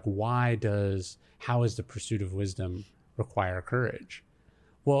earlier, like how is the pursuit of wisdom require courage?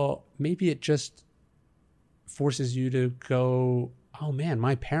 Well, maybe it just forces you to go, oh man,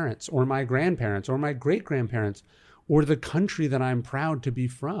 my parents or my grandparents or my great-grandparents or the country that I'm proud to be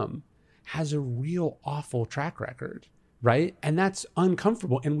from has a real awful track record, right? And that's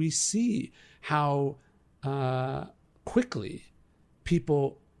uncomfortable. And we see how quickly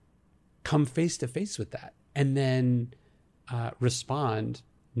people come face to face with that and then respond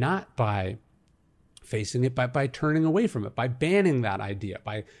not by facing it, by turning away from it, by banning that idea,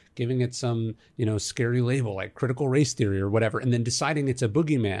 by giving it some, scary label like critical race theory or whatever, and then deciding it's a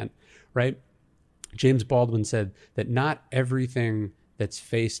boogeyman, right? James Baldwin said that not everything that's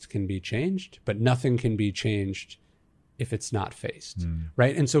faced can be changed, but nothing can be changed if it's not faced,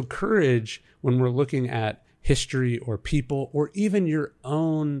 right? And so courage, when we're looking at history or people or even your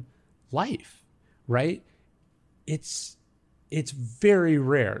own life, right? It's very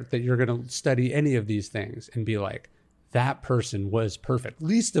rare that you're going to study any of these things and be like, that person was perfect,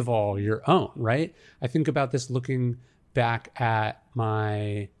 least of all your own, right? I think about this looking back at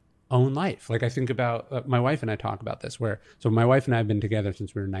my own life. Like I think about my wife and I talk about this so my wife and I have been together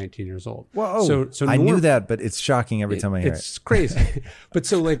since we were 19 years old. Whoa. So I knew that, but it's shocking every time I hear it. It's crazy. But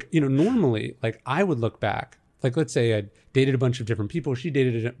so like, normally like I would look back, like let's say I dated a bunch of different people. She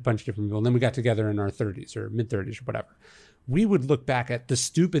dated a bunch of different people. And then we got together in our 30s or mid 30s or whatever. We would look back at the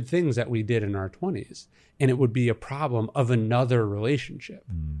stupid things that we did in our 20s, and it would be a problem of another relationship,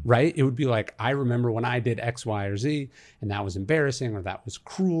 right? It would be like, I remember when I did X, Y, or Z, and that was embarrassing, or that was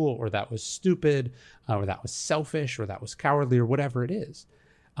cruel, or that was stupid, or that was selfish, or that was cowardly, or whatever it is.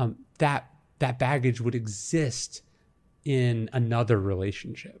 That baggage would exist in another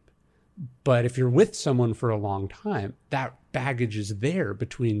relationship. But if you're with someone for a long time, that baggage is there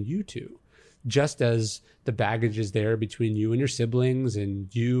between you two. Just as the baggage is there between you and your siblings and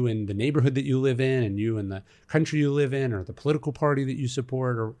you and the neighborhood that you live in and you and the country you live in or the political party that you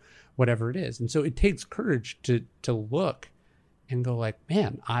support or whatever it is. And so it takes courage to look and go like,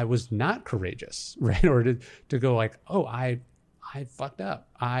 man, I was not courageous, right? Or to go like, oh, I fucked up.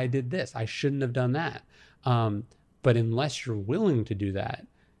 I did this. I shouldn't have done that. But unless you're willing to do that,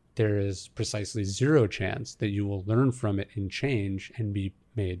 there is precisely zero chance that you will learn from it and change and be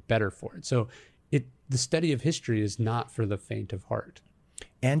made better for it. So the study of history is not for the faint of heart.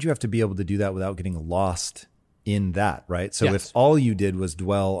 And you have to be able to do that without getting lost in that, right? So Yes. if all you did was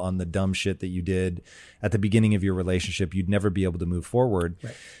dwell on the dumb shit that you did at the beginning of your relationship, you'd never be able to move forward.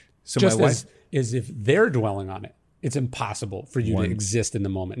 Right. So Just my wife, as if they're dwelling on it, it's impossible for you to exist in the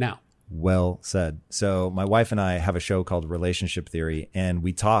moment now. well said. So my wife and I have a show called Relationship Theory, and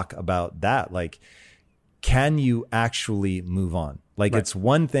we talk about that. Like, can you actually move on? Like, It's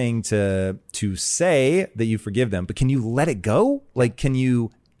one thing to say that you forgive them, but can you let it go? Like, can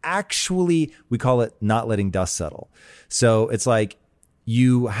you actually, we call it not letting dust settle. So it's like,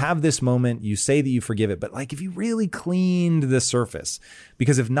 you have this moment, you say that you forgive it, but like if you really cleaned the surface,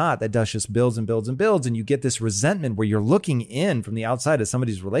 because if not, that dust just builds and builds and builds. And you get this resentment where you're looking in from the outside of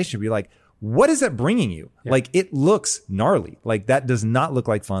somebody's relationship. You're like, what is that bringing you? Yeah. Like, it looks gnarly. Like, that does not look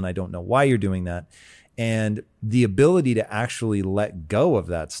like fun. I don't know why you're doing that. And the ability to actually let go of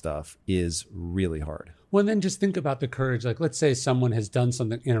that stuff is really hard. Well, and then just think about the courage. Like, let's say someone has done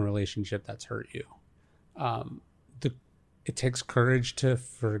something in a relationship that's hurt you. It takes courage to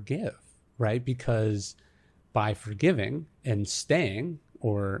forgive, right? Because by forgiving and staying,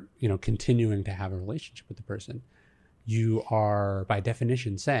 or, you know, continuing to have a relationship with the person, you are by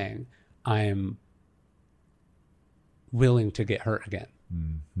definition saying, I'm willing to get hurt again.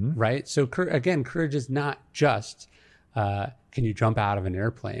 Mm-hmm. Right? So again, courage is not just, can you jump out of an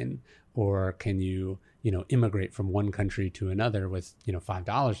airplane, or can you, you know, immigrate from one country to another with, you know,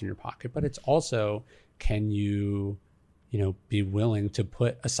 $5 in your pocket, but it's also, can you, you know, be willing to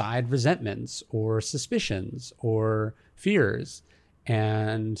put aside resentments or suspicions or fears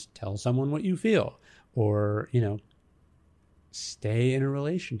and tell someone what you feel, or, you know, stay in a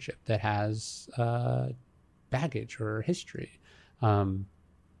relationship that has baggage or history.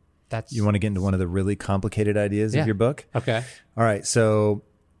 You want to get into one of the really complicated ideas of your book? Okay. All right. So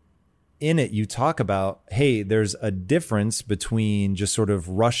in it, you talk about, hey, there's a difference between just sort of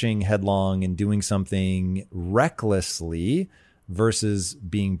rushing headlong and doing something recklessly versus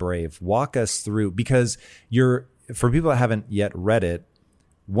being brave. Walk us through, because for people that haven't yet read it,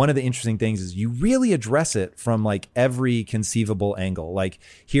 one of the interesting things is you really address it from like every conceivable angle. Like,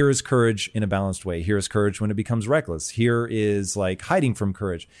 here is courage in a balanced way. Here is courage when it becomes reckless. Here is like hiding from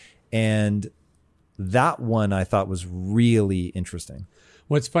courage. And that one I thought was really interesting.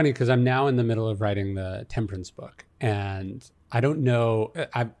 Well, it's funny because I'm now in the middle of writing the temperance book, and I don't know,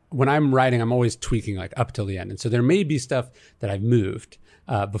 when I'm writing, I'm always tweaking like up till the end. And so there may be stuff that I've moved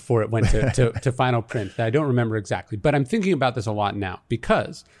before it went to final print that I don't remember exactly. But I'm thinking about this a lot now,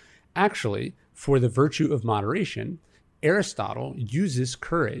 because actually, for the virtue of moderation, Aristotle uses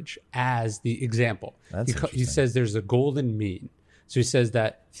courage as the example. He says there's a golden mean. So he says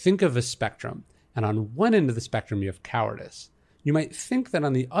that, think of a spectrum, and on one end of the spectrum, you have cowardice. You might think that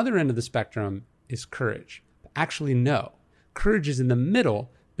on the other end of the spectrum is courage. But actually, no. Courage is in the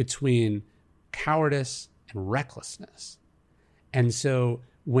middle between cowardice and recklessness. And so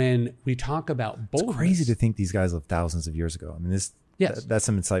when we talk about boldness... It's crazy to think these guys lived thousands of years ago. I mean, that's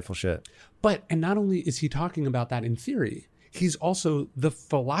some insightful shit. And not only is he talking about that in theory, he's also the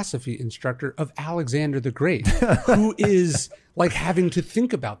philosophy instructor of Alexander the Great, who is like having to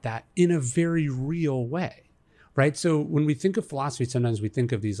think about that in a very real way. Right. So when we think of philosophy, sometimes we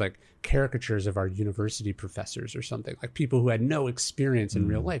think of these like caricatures of our university professors or something, like people who had no experience in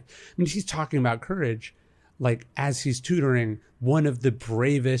real life. I mean, he's talking about courage, like as he's tutoring one of the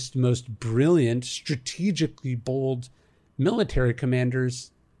bravest, most brilliant, strategically bold military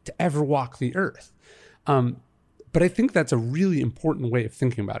commanders to ever walk the earth. But I think that's a really important way of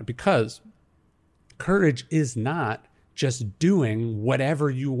thinking about it, because courage is not just doing whatever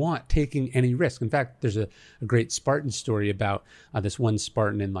you want, taking any risk. In fact, there's a great Spartan story about this one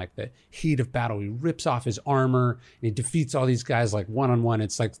Spartan in like the heat of battle. He rips off his armor and he defeats all these guys like one-on-one.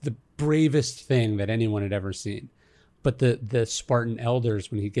 It's like the bravest thing that anyone had ever seen. But the Spartan elders,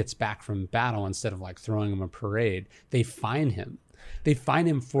 when he gets back from battle, instead of like throwing him a parade, they fine him. They fine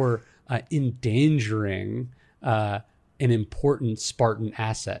him for endangering an important Spartan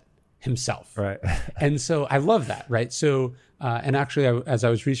asset, himself. Right. And so I love that. Right. So, and actually, as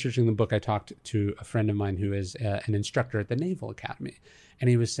I was researching the book, I talked to a friend of mine who is an instructor at the Naval Academy. And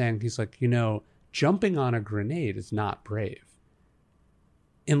he was saying, he's like, jumping on a grenade is not brave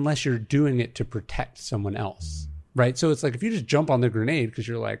unless you're doing it to protect someone else. Right. So it's like, if you just jump on the grenade because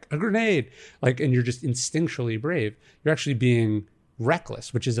you're like, a grenade, like, and you're just instinctually brave, you're actually being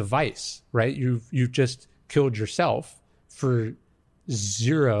reckless, which is a vice. Right. You've just killed yourself for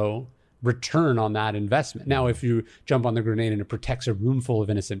zero return on that investment. Now, if you jump on the grenade and it protects a room full of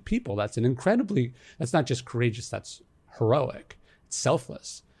innocent people, that's not just courageous, that's heroic, it's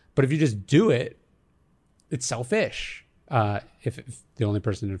selfless. But if you just do it, it's selfish, if the only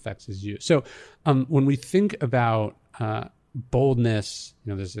person it affects is you. So when we think about boldness,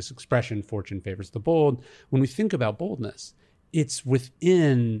 there's this expression, fortune favors the bold. When we think about boldness, it's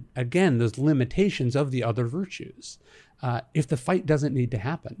within, again, those limitations of the other virtues. If the fight doesn't need to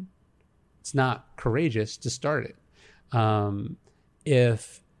happen, it's not courageous to start it.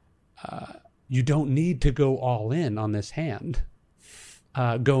 If you don't need to go all in on this hand,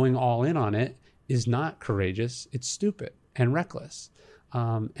 going all in on it is not courageous. It's stupid and reckless.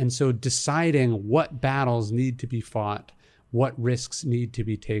 And so deciding what battles need to be fought, what risks need to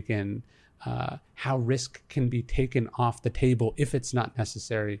be taken, how risk can be taken off the table if it's not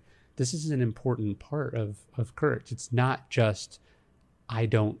necessary, this is an important part of courage. It's not just, I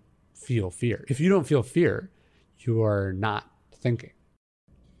don't feel fear. If you don't feel fear, you are not thinking.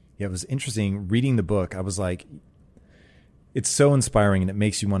 Yeah, it was interesting reading the book. I was like, it's so inspiring and it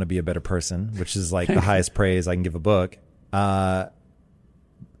makes you want to be a better person, which is like the highest praise I can give a book. And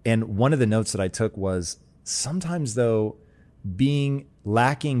one of the notes that I took was sometimes though,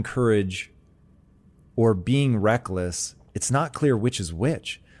 lacking courage or being reckless, it's not clear which is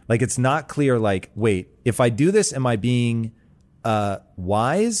which. Like, it's not clear, like, wait, if I do this, am I being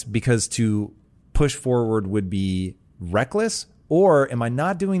wise because to push forward would be reckless? Or am I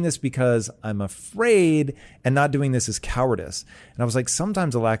not doing this because I'm afraid and not doing this is cowardice? And I was like,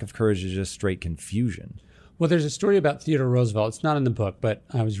 sometimes a lack of courage is just straight confusion. Well, there's a story about Theodore Roosevelt. It's not in the book, but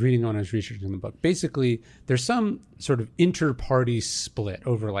I was reading when I was researching the book. Basically, there's some sort of inter-party split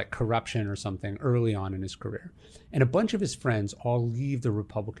over like corruption or something early on in his career. And a bunch of his friends all leave the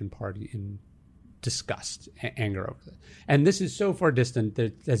Republican Party in disgust, anger over it. And this is so far distant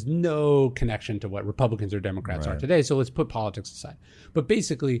that there's no connection to what Republicans or Democrats are today. So let's put politics aside. But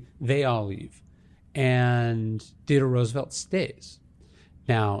basically, they all leave. And Theodore Roosevelt stays.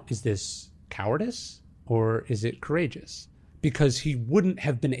 Now, is this cowardice or is it courageous? Because he wouldn't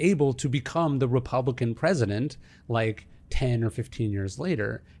have been able to become the Republican president like 10 or 15 years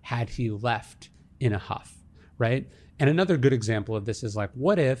later had he left in a huff, right? And another good example of this is like,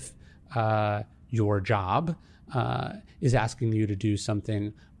 what if your job is asking you to do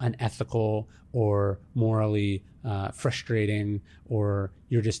something unethical or morally frustrating, or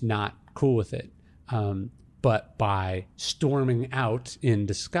you're just not cool with it. But by storming out in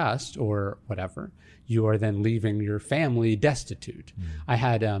disgust or whatever, you are then leaving your family destitute. I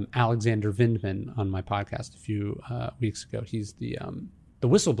had Alexander Vindman on my podcast a few weeks ago. He's the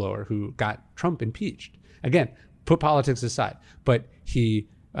whistleblower who got Trump impeached. Again, put politics aside, but he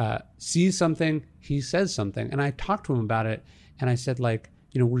sees something, he says something. And I talked to him about it. And I said, like,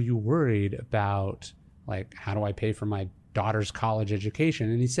 were you worried about, like, how do I pay for my daughter's college education?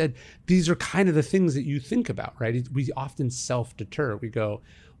 And he said, these are kind of the things that you think about, right? We often self-deter. We go,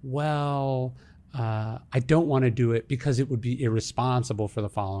 well, I don't want to do it because it would be irresponsible for the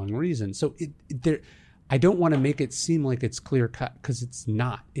following reason. So I don't want to make it seem like it's clear cut, because it's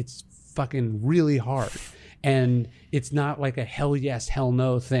not. It's fucking really hard. And it's not like a hell yes, hell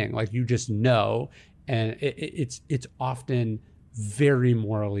no thing. Like, you just know. And it's often very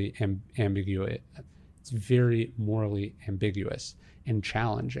morally ambiguous. It's very morally ambiguous and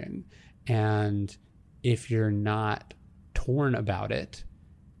challenging. And if you're not torn about it,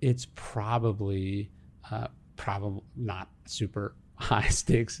 it's probably not super high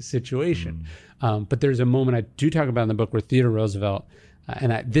stakes situation. But there's a moment I do talk about in the book where Theodore Roosevelt,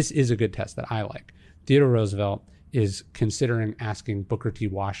 this is a good test that I like. Theodore Roosevelt is considering asking Booker T.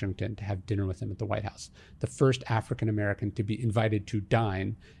 Washington to have dinner with him at the White House, the first African-American to be invited to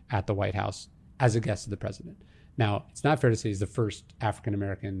dine at the White House as a guest of the president. Now, it's not fair to say he's the first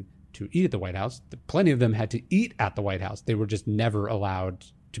African-American to eat at the White House. Plenty of them had to eat at the White House. They were just never allowed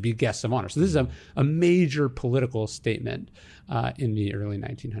to be guests of honor. So this is a major political statement in the early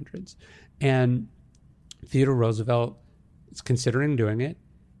 1900s. And Theodore Roosevelt is considering doing it.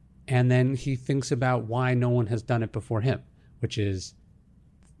 And then he thinks about why no one has done it before him, which is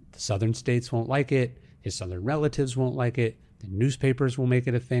the southern states won't like it, his southern relatives won't like it, the newspapers will make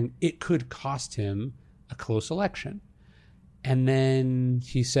it a thing. It could cost him a close election. And then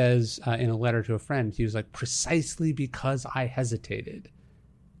he says in a letter to a friend, he was like, precisely because I hesitated,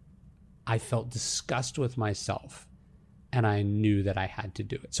 I felt disgust with myself and I knew that I had to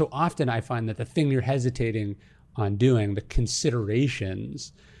do it. So often I find that the thing you're hesitating on doing, the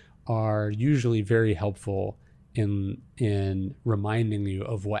considerations, are usually very helpful in reminding you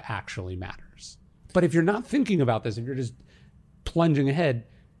of what actually matters. But if you're not thinking about this, if you're just plunging ahead,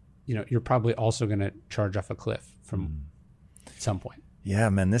 you're probably also going to charge off a cliff from some point. Yeah,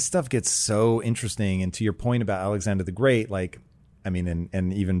 man, this stuff gets so interesting. And to your point about Alexander the Great, like, I mean,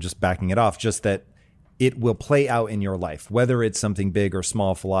 and even just backing it off, just that it will play out in your life, whether it's something big or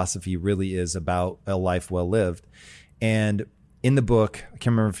small. Philosophy really is about a life well lived. And in the book, I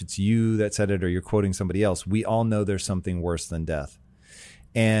can't remember if it's you that said it or you're quoting somebody else, we all know there's something worse than death.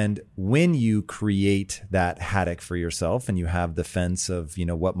 And when you create that haddock for yourself and you have the fence of,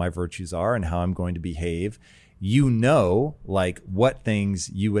 what my virtues are and how I'm going to behave, like what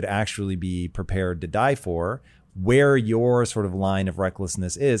things you would actually be prepared to die for, where your sort of line of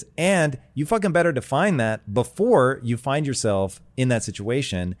recklessness is. And you fucking better define that before you find yourself in that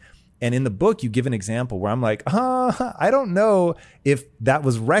situation. And in the book, you give an example where I'm like, I don't know if that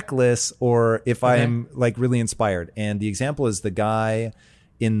was reckless or if I'm like really inspired. And the example is the guy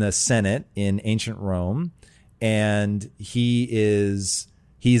in the Senate in ancient Rome. And he is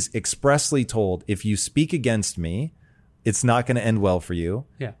He's expressly told, if you speak against me, it's not going to end well for you.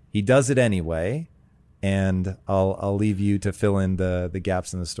 Yeah. He does it anyway. And I'll leave you to fill in the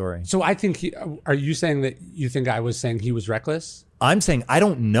gaps in the story. So I think are you saying that you think I was saying he was reckless? I'm saying I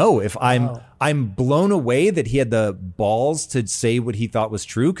don't know if I'm blown away that he had the balls to say what he thought was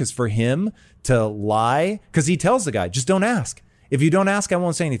true. Because for him to lie, because he tells the guy, just don't ask. If you don't ask, I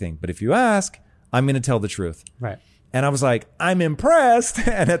won't say anything. But if you ask, I'm going to tell the truth. Right. And I was like, I'm impressed.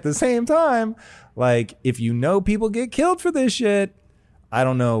 And at the same time, like, if you know people get killed for this shit, I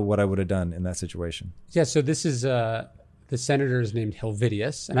don't know what I would have done in that situation. Yeah, so this is the senator is named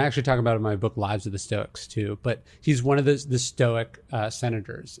Helvidius, and I actually talk about it in my book Lives of the Stoics too. But he's one of the Stoic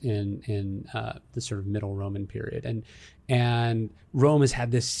senators in the sort of Middle Roman period, and Rome has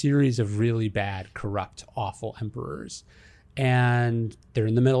had this series of really bad, corrupt, awful emperors, and they're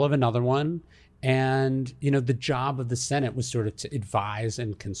in the middle of another one. And the job of the Senate was sort of to advise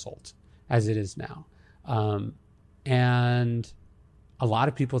and consult, as it is now, and a lot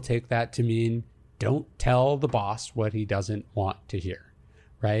of people take that to mean don't tell the boss what he doesn't want to hear,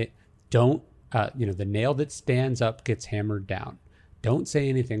 right? Don't, the nail that stands up gets hammered down. Don't say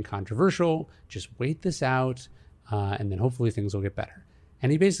anything controversial. Just wait this out, and then hopefully things will get better.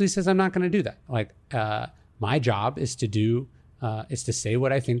 And he basically says, I'm not going to do that. Like, my job is to say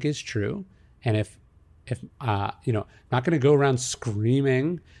what I think is true. And if not going to go around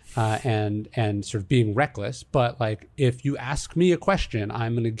screaming and sort of being reckless, but like if you ask me a question,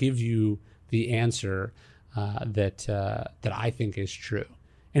 I'm going to give you the answer that I think is true.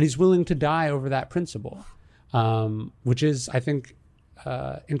 And he's willing to die over that principle, which is, I think,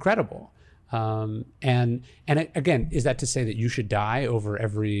 incredible. And again, is that to say that you should die over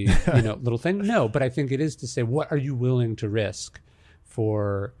every little thing? No, but I think it is to say, what are you willing to risk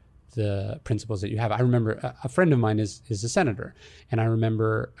for the principles that you have? I remember a friend of mine is a senator, and I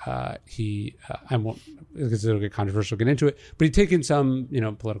remember I won't, because it'll get controversial, get into it, but he'd taken some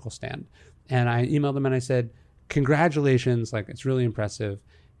political stand, and I emailed him and I said, congratulations, like it's really impressive.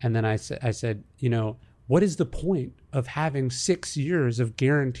 And then I said, what is the point of having 6 years of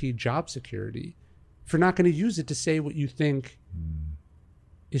guaranteed job security if you're not going to use it to say what you think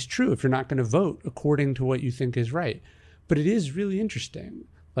is true, if you're not going to vote according to what you think is right? But it is really interesting.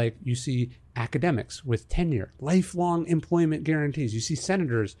 Like, you see academics with tenure, lifelong employment guarantees. You see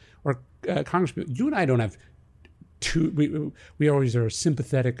senators or congressmen. You and I don't have we always are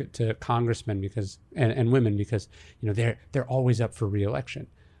sympathetic to congressmen and women because they're always up for re-election.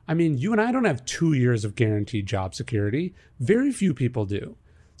 I mean, you and I don't have 2 years of guaranteed job security. Very few people do.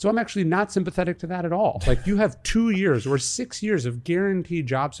 So I'm actually not sympathetic to that at all. Like, you have 2 years or 6 years of guaranteed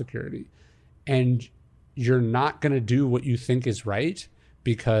job security, and you're not going to do what you think is right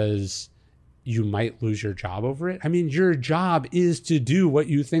because you might lose your job over it. I mean, your job is to do what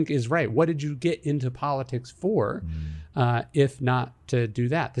you think is right. What did you get into politics for, if not to do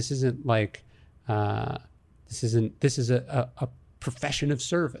that? This isn't like, this is a profession of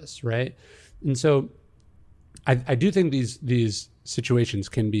service, right? And so I do think these situations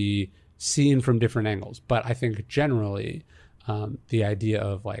can be seen from different angles, but I think generally the idea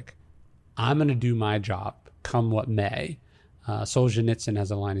of like, I'm going to do my job come what may. Solzhenitsyn has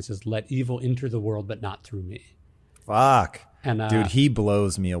a line. He says, "Let evil enter the world, but not through me." Fuck. And dude, he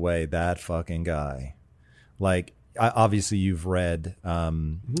blows me away. That fucking guy. Like, obviously, you've read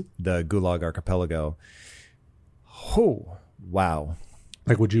the Gulag Archipelago. Oh, wow.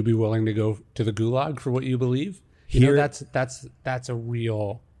 Like, would you be willing to go to the Gulag for what you believe? That's a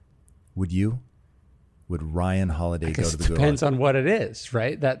real. Would you? Would Ryan Holiday go to the Gulag? Depends on what it is,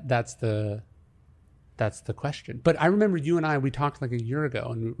 right? That's the question. But I remember you and I, we talked like a year ago,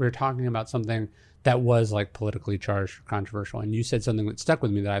 and we were talking about something that was like politically charged or controversial. And you said something that stuck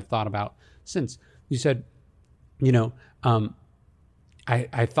with me that I've thought about since. You said,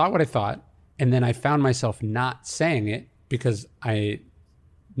 I thought what I thought, and then I found myself not saying it because I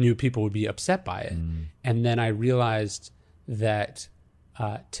knew people would be upset by it. And then I realized that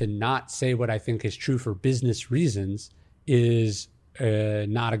to not say what I think is true for business reasons is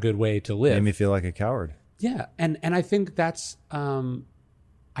not a good way to live. Made me feel like a coward. Yeah, and I think that's a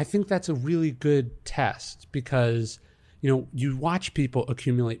really good test because you watch people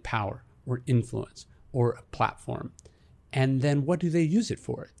accumulate power or influence or a platform, and then what do they use it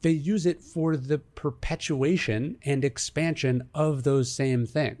for? They use it for the perpetuation and expansion of those same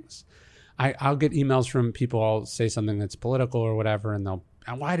things. I'll get emails from people. I'll say something that's political or whatever, and they'll,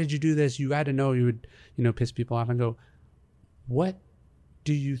 "Why did you do this? You had to know you would piss people off." And go, what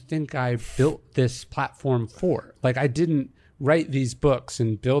do you think I built this platform for? Like, I didn't write these books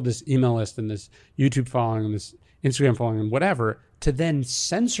and build this email list and this YouTube following and this Instagram following and whatever, to then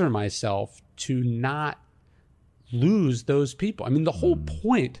censor myself to not lose those people. I mean, the whole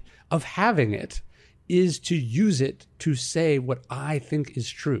point of having it is to use it to say what I think is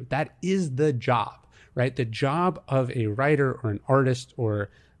true. That is the job, right? The job of a writer or an artist or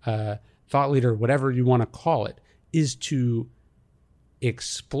a thought leader, whatever you want to call it, is to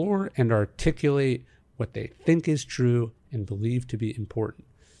explore and articulate what they think is true and believe to be important.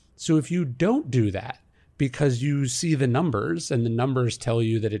 So if you don't do that because you see the numbers and the numbers tell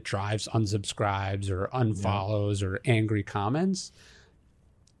you that it drives unsubscribes or unfollows or angry comments,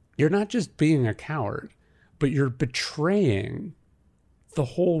 you're not just being a coward, but you're betraying the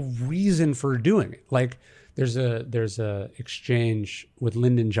whole reason for doing it. Like there's a exchange with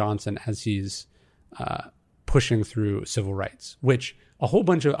Lyndon Johnson as he's pushing through civil rights, which a whole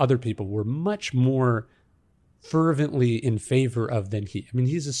bunch of other people were much more fervently in favor of than he. I mean,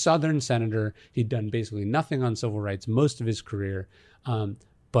 he's a Southern senator. He'd done basically nothing on civil rights most of his career.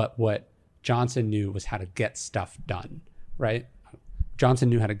 But what Johnson knew was how to get stuff done, right? Johnson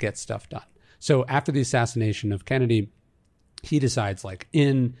knew how to get stuff done. So after the assassination of Kennedy, he decides, like,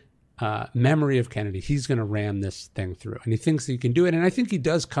 in memory of Kennedy, he's going to ram this thing through. And he thinks he can do it. And I think he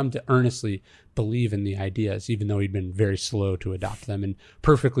does come to earnestly believe in the ideas, even though he'd been very slow to adopt them and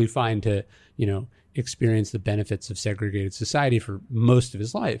perfectly fine to, experience the benefits of segregated society for most of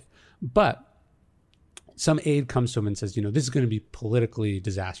his life. But some aide comes to him and says, this is going to be politically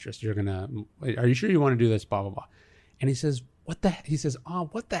disastrous. Are you sure you want to do this? Blah, blah, blah. And he says, what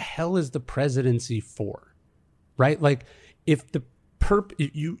the hell is the presidency for? Right? Like, if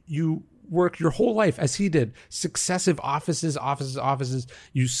you work your whole life, as he did, successive offices,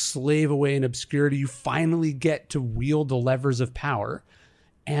 you slave away in obscurity, you finally get to wield the levers of power.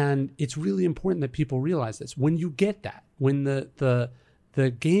 And it's really important that people realize this. When you get that, when the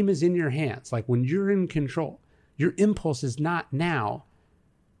game is in your hands, like when you're in control, your impulse is not now,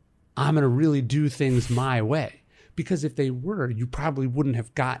 I'm going to really do things my way. Because if they were, you probably wouldn't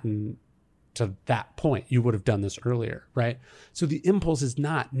have gotten to that point. You would have done this earlier, right? So the impulse is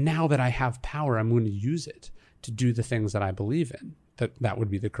not, now that I have power, I'm going to use it to do the things that I believe in. That would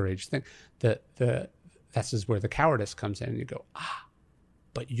be the courageous thing. This is where the cowardice comes in, and you go,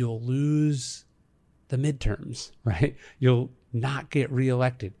 but you'll lose the midterms, right? You'll not get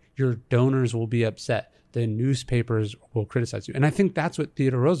reelected. Your donors will be upset. The newspapers will criticize you. And I think that's what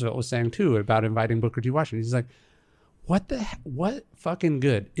Theodore Roosevelt was saying too about inviting Booker T. Washington. He's like, what fucking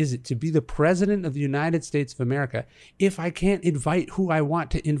good is it to be the president of the United States of America if I can't invite who I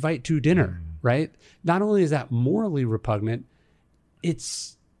want to invite to dinner, right? Not only is that morally repugnant,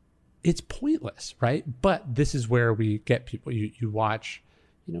 it's pointless, right? But this is where we get people. You watch,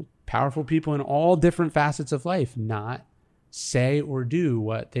 powerful people in all different facets of life not say or do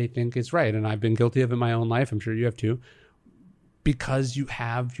what they think is right. And I've been guilty of it in my own life. I'm sure you have too, because you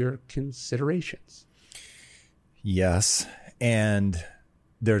have your considerations. Yes. And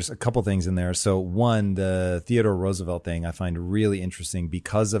there's a couple things in there. So one, the Theodore Roosevelt thing I find really interesting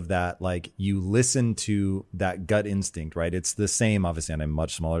because of that. Like, you listen to that gut instinct, right? It's the same, obviously on a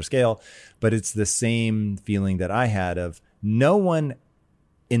much smaller scale, but it's the same feeling that I had of no one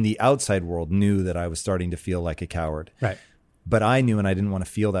in the outside world knew that I was starting to feel like a coward. Right. But I knew, and I didn't want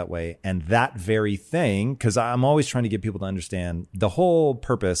to feel that way. And that very thing, because I'm always trying to get people to understand the whole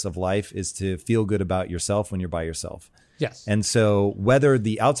purpose of life is to feel good about yourself when you're by yourself. Yes. And so whether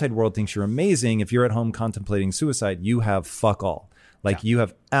the outside world thinks you're amazing, if you're at home contemplating suicide, you have fuck all. Like, you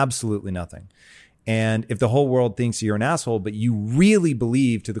have absolutely nothing. And if the whole world thinks you're an asshole, but you really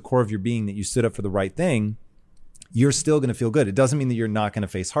believe to the core of your being that you stood up for the right thing, you're still going to feel good. It doesn't mean that you're not going to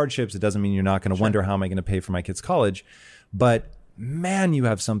face hardships. It doesn't mean you're not going to wonder, how am I going to pay for my kids' college? But man, you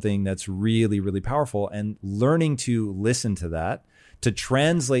have something that's really, really powerful. And learning to listen to that, to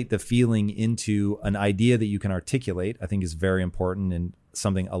translate the feeling into an idea that you can articulate, I think is very important, and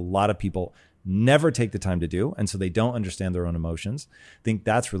something a lot of people never take the time to do. And so they don't understand their own emotions. I think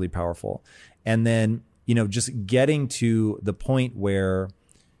that's really powerful. And then, just getting to the point where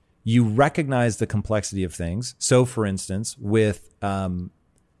you recognize the complexity of things. So for instance, with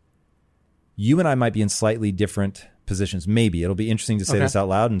you and I might be in slightly different positions. Maybe it'll be interesting to say this out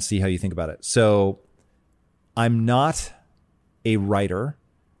loud and see how you think about it. So I'm not a writer,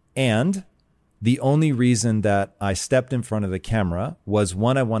 and the only reason that I stepped in front of the camera was,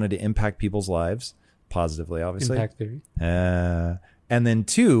 one, I wanted to impact people's lives positively, obviously. Impact theory. And then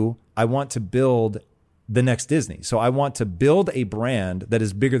two, I want to build the next Disney. So I want to build a brand that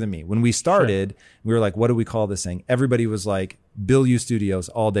is bigger than me. When we started, we were like, what do we call this thing? Everybody was like, Bilyeu Studios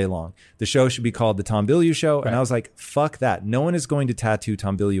all day long. The show should be called The Tom Bilyeu Show. Right. And I was like, fuck that. No one is going to tattoo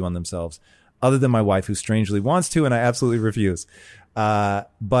Tom Bilyeu on themselves. other than my wife, who strangely wants to, and I absolutely refuse.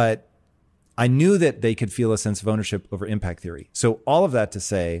 But I knew that they could feel a sense of ownership over impact theory. So all of that to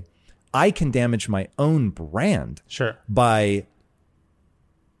say, I can damage my own brand by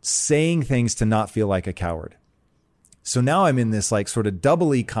saying things to not feel like a coward. So now I'm in this like sort of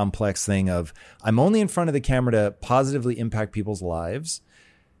doubly complex thing of I'm only in front of the camera to positively impact people's lives.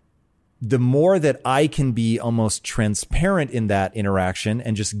 The more that I can be almost transparent in that interaction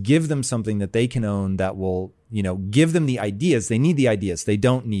and just give them something that they can own that will, give them the ideas. They need the ideas. They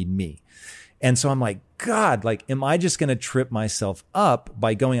don't need me. And so I'm like, God, like, am I just going to trip myself up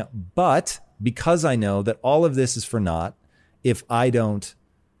by going up? But because I know that all of this is for naught, if I don't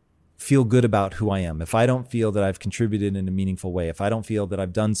feel good about who I am, if I don't feel that I've contributed in a meaningful way, if I don't feel that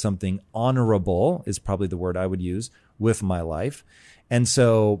I've done something honorable is probably the word I would use with my life. And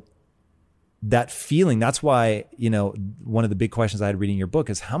so that feeling, that's why, one of the big questions I had reading your book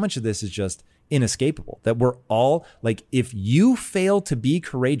is how much of this is just inescapable, that we're all like, if you fail to be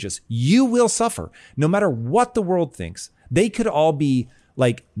courageous, you will suffer no matter what the world thinks. They could all be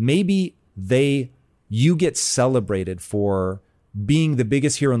like, maybe you get celebrated for being the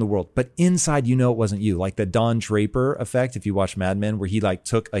biggest hero in the world, but inside, it wasn't you. Like the Don Draper effect, if you watch Mad Men, where he like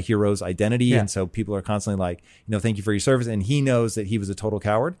took a hero's identity. And so people are constantly like, thank you for your service. And he knows that he was a total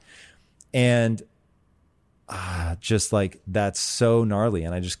coward. And just like, that's so gnarly.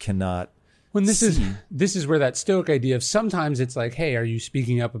 And I just cannot. When this is where that Stoic idea of sometimes it's like, hey, are you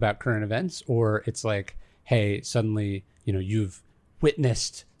speaking up about current events? Or it's like, hey, suddenly, you've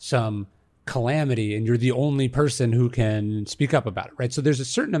witnessed some calamity and you're the only person who can speak up about it, right? So there's a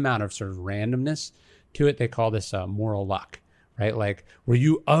certain amount of sort of randomness to it. They call this moral luck, right? Like, were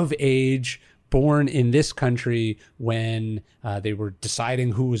you of age, born in this country when they were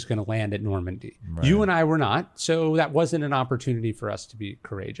deciding who was going to land at Normandy? Right. You and I were not, so that wasn't an opportunity for us to be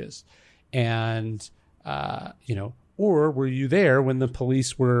courageous. And, or were you there when the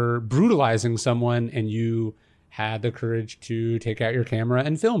police were brutalizing someone and you had the courage to take out your camera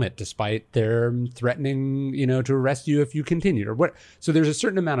and film it despite their threatening, to arrest you if you continued or what? So there's a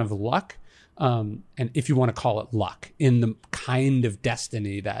certain amount of luck. And if you want to call it luck in the kind of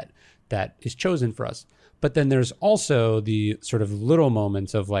destiny that is chosen for us. But then there's also the sort of little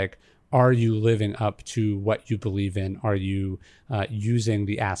moments of like, are you living up to what you believe in? Are you using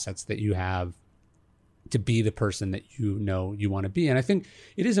the assets that you have to be the person that you want to be? And I think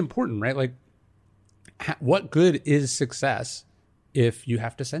it is important, right? Like, what good is success if you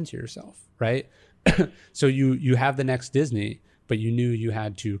have to censor yourself, right? So you have the next Disney, but you knew you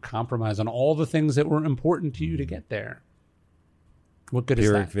had to compromise on all the things that were important to you to get there. What good is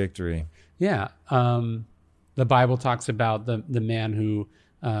that? Pyrrhic victory. Yeah. The Bible talks about the man who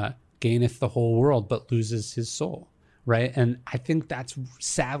gaineth the whole world but loses his soul, right? And I think that's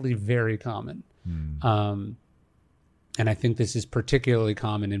sadly very common. And I think this is particularly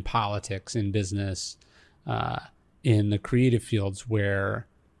common in politics, in business, in the creative fields, where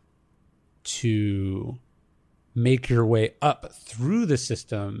to make your way up through the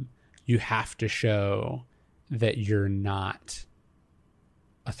system, you have to show that you're not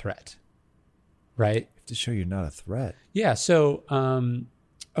a threat, right? You have to show you're not a threat. Yeah. So,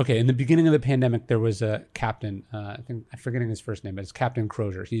 okay, in the beginning of the pandemic, there was a captain, I'm forgetting his first name, but it's Captain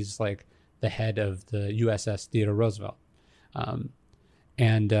Crozier. He's like the head of the USS Theodore Roosevelt.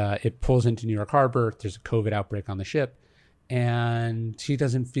 And it pulls into New York Harbor. There's a COVID outbreak on the ship. And he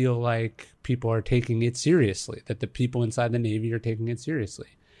doesn't feel like people are taking it seriously, that the people inside the Navy are taking it seriously.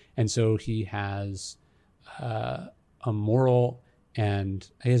 And so he has a moral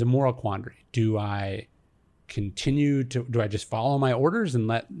quandary. Do I just follow my orders and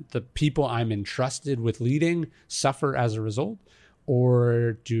let the people I'm entrusted with leading suffer as a result?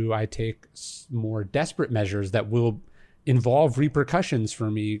 Or do I take more desperate measures that will involve repercussions for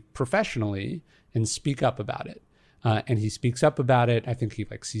me professionally and speak up about it? And he speaks up about it. I think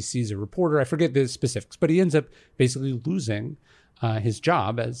he sees a reporter. I forget the specifics, but he ends up basically losing his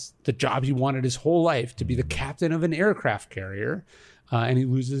job as the job he wanted his whole life, to be the captain of an aircraft carrier. And he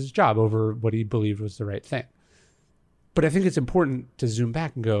loses his job over what he believed was the right thing. But I think it's important to zoom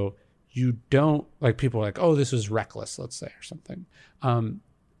back and go, you don't, like, people are like, oh, this was reckless, let's say, or something.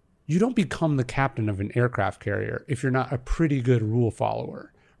 You don't become the captain of an aircraft carrier if you're not a pretty good rule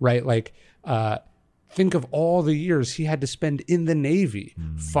follower, right? Like, think of all the years he had to spend in the Navy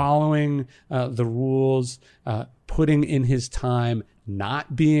following the rules, putting in his time,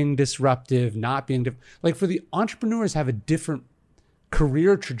 not being disruptive, like, for the entrepreneurs have a different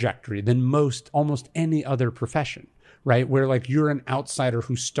career trajectory than almost any other profession, right? Where like you're an outsider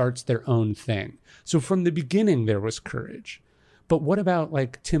who starts their own thing. So from the beginning, there was courage. But what about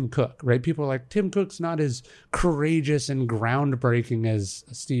like Tim Cook, right? People are like, Tim Cook's not as courageous and groundbreaking as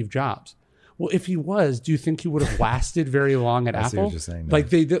Steve Jobs. Well, if he was, do you think he would have lasted very long at I see Apple? what you're saying, no. Like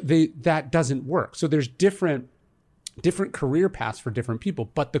that doesn't work. So there's different career paths for different people.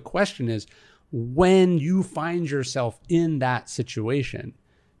 But the question is, when you find yourself in that situation,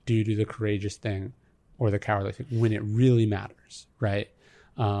 do you do the courageous thing or the cowardly thing when it really matters, right?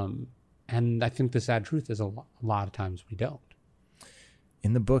 And I think the sad truth is a lot of times we don't.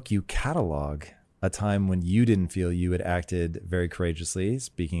 In the book, you catalog a time when you didn't feel you had acted very courageously,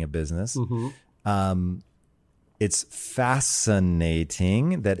 speaking of business. It's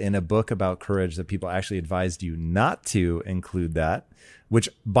fascinating that in a book about courage that people actually advised you not to include that, which,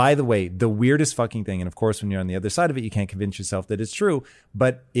 by the way, the weirdest fucking thing, and of course, when you're on the other side of it, you can't convince yourself that it's true,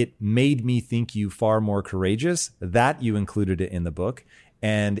 but it made me think you far more courageous that you included it in the book.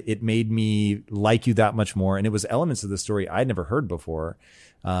 And it made me like you that much more. And it was elements of the story I'd never heard before.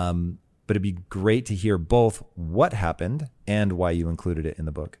 But it'd be great to hear both what happened and why you included it in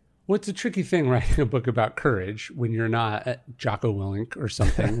the book. Well, it's a tricky thing writing a book about courage when you're not Jocko Willink or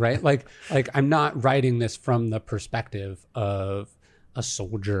something, right? Like I'm not writing this from the perspective of a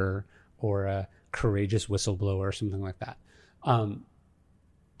soldier or a courageous whistleblower or something like that.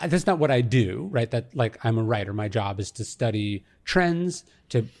 That's not what I do, right? That like I'm a writer. My job is to study trends,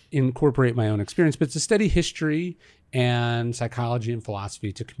 to incorporate my own experience, but to study history and psychology and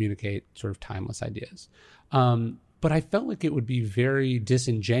philosophy to communicate sort of timeless ideas. But I felt like it would be very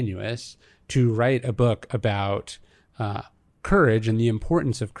disingenuous to write a book about courage and the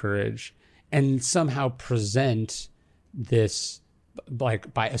importance of courage and somehow present this,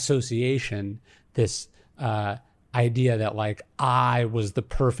 like by association, this idea that like I was the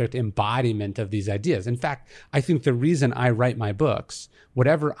perfect embodiment of these ideas. In fact, I think the reason I write my books,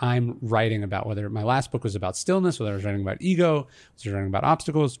 whatever I'm writing about, whether my last book was about stillness, whether I was writing about ego, whether I was writing about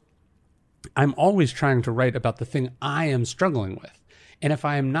obstacles, I'm always trying to write about the thing I am struggling with. And if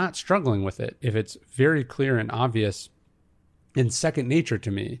I am not struggling with it, if it's very clear and obvious and second nature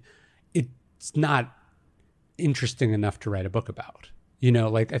to me, it's not interesting enough to write a book about. You know,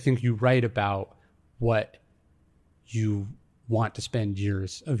 like I think you write about what you want to spend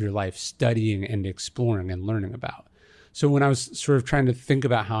years of your life studying and exploring and learning about. So when I was sort of trying to think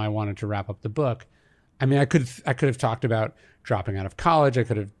about how I wanted to wrap up the book, I mean, I could have talked about dropping out of college. I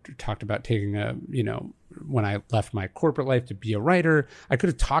could have talked about taking when I left my corporate life to be a writer. I could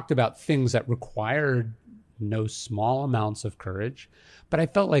have talked about things that required no small amounts of courage, but I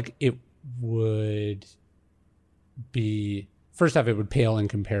felt like it would be, first off, it would pale in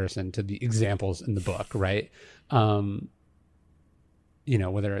comparison to the examples in the book, right?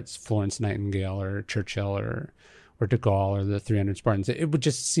 Whether it's Florence Nightingale or Churchill or de Gaulle or the 300 Spartans, it would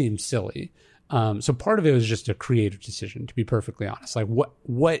just seem silly. So part of it was just a creative decision, to be perfectly honest. Like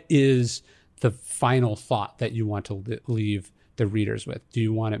what is the final thought that you want to leave the readers with? Do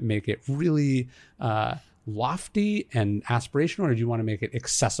you want to make it really lofty and aspirational, or do you want to make it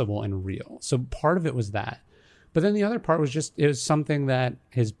accessible and real? So part of it was that. But then the other part was just, it was something that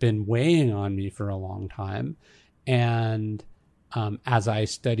has been weighing on me for a long time. And as I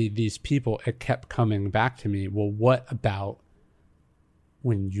studied these people, it kept coming back to me. Well, what about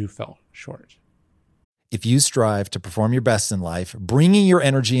when you fell short? If you strive to perform your best in life, bringing your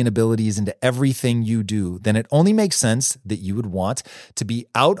energy and abilities into everything you do, then it only makes sense that you would want to be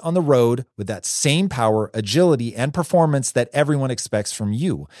out on the road with that same power, agility, and performance that everyone expects from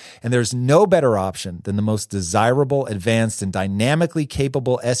you. And there's no better option than the most desirable, advanced, and dynamically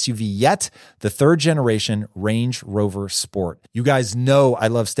capable SUV yet, the third generation Range Rover Sport. You guys know I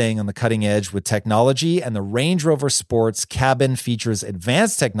love staying on the cutting edge with technology, and the Range Rover Sport's cabin features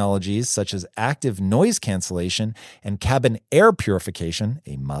advanced technologies such as active noise cancellation and cabin air purification,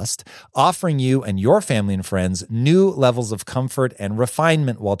 a must, offering you and your family and friends new levels of comfort and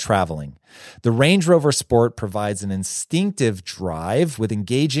refinement while traveling. The Range Rover Sport provides an instinctive drive with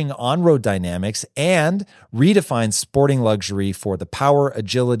engaging on-road dynamics and redefines sporting luxury for the power,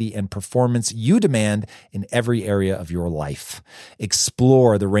 agility, and performance you demand in every area of your life.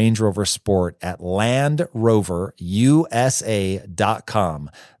 Explore the Range Rover Sport at LandRoverUSA.com.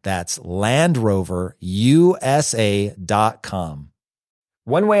 That's LandRoverUSA.com.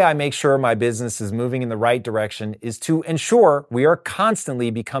 One way I make sure my business is moving in the right direction is to ensure we are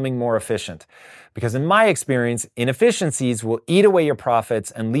constantly becoming more efficient. Because in my experience, inefficiencies will eat away your profits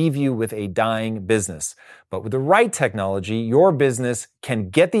and leave you with a dying business. But with the right technology, your business can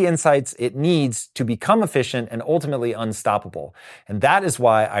get the insights it needs to become efficient and ultimately unstoppable. And that is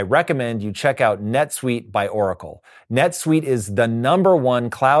why I recommend you check out NetSuite by Oracle. NetSuite is the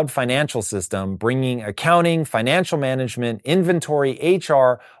 #1 cloud financial system, bringing accounting, financial management, inventory,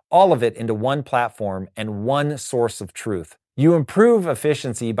 HR, all of it into one platform and one source of truth. You improve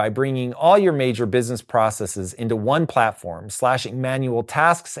efficiency by bringing all your major business processes into one platform, slashing manual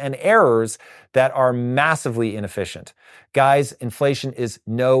tasks and errors that are massively inefficient. Guys, inflation is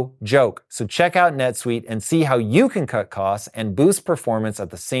no joke. So check out NetSuite and see how you can cut costs and boost performance at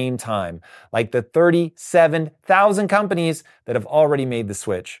the same time, like the 37,000 companies that have already made the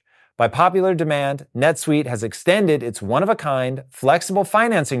switch. By popular demand, NetSuite has extended its one-of-a-kind, flexible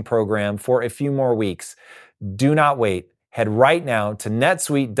financing program for a few more weeks. Do not wait. Head right now to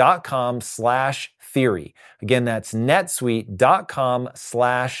netsuite.com/theory. Again, that's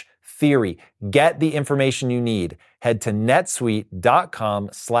netsuite.com/theory. Get the information you need. Head to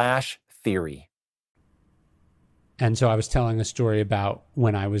netsuite.com/theory. And so I was telling a story about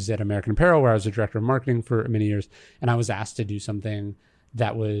when I was at American Apparel, where I was a director of marketing for many years, and I was asked to do something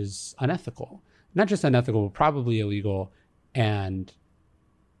that was unethical. Not just unethical, but probably illegal and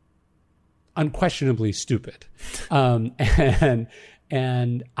unquestionably stupid. And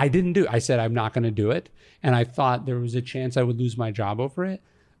I didn't do it. I said, I'm not going to do it. And I thought there was a chance I would lose my job over it.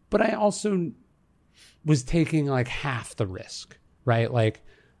 But I also was taking like half the risk, right? Like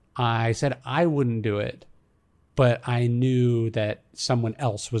I said, I wouldn't do it, but I knew that someone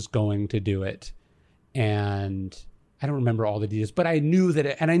else was going to do it. And I don't remember all the details, but I knew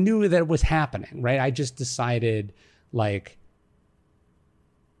that I knew that it was happening, right? I just decided like,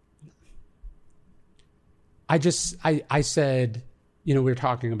 I said, we were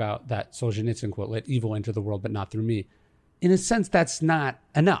talking about that Solzhenitsyn quote, let evil enter the world, but not through me. In a sense, that's not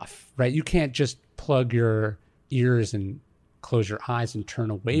enough, right? You can't just plug your ears and close your eyes and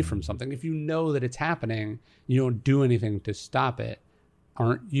turn away from something. If you know that it's happening, you don't do anything to stop it.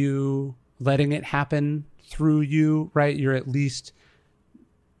 Aren't you letting it happen through you, right? You're at least,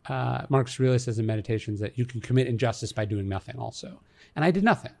 Marcus Aurelius says in Meditations that you can commit injustice by doing nothing also. And I did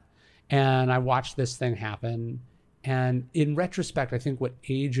nothing. And I watched this thing happen. And in retrospect, I think what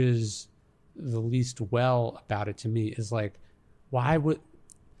ages the least well about it to me is like, I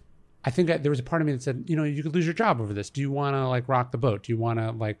think there was a part of me that said, you could lose your job over this. Do you want to like rock the boat? Do you want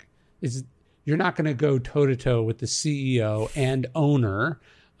to you're not going to go toe to toe with the CEO and owner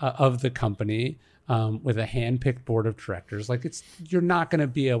of the company with a hand-picked board of directors. You're not going to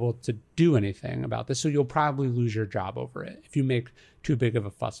be able to do anything about this. So you'll probably lose your job over it if you make too big of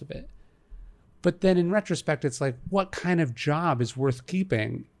a fuss of it. But then in retrospect, it's like, what kind of job is worth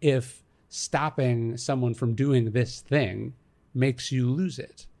keeping if stopping someone from doing this thing makes you lose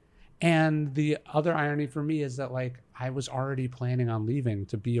it? And the other irony for me is that like, I was already planning on leaving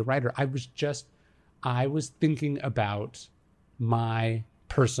to be a writer. I was thinking about my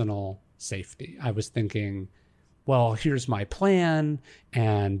personal safety. I was thinking, well, here's my plan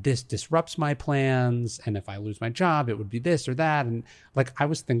and this disrupts my plans. And if I lose my job, it would be this or that. And like, I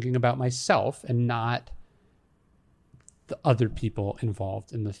was thinking about myself and not the other people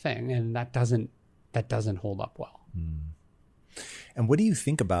involved in the thing. And that doesn't hold up well. And what do you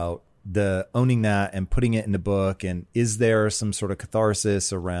think about the owning that and putting it in the book? And is there some sort of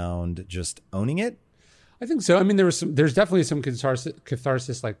catharsis around just owning it? I think so. I mean, there's definitely some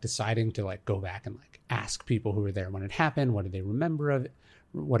catharsis, like deciding to like go back and like ask people who were there when it happened. What did they remember of it?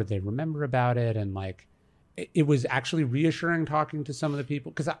 What did they remember about it? And like, it was actually reassuring talking to some of the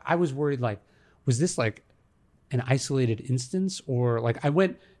people, because I was worried, like, was this like an isolated instance, or like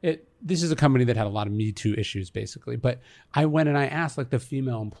this is a company that had a lot of Me Too issues basically, but I went and I asked like the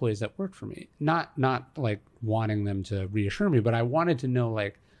female employees that worked for me, not like wanting them to reassure me, but I wanted to know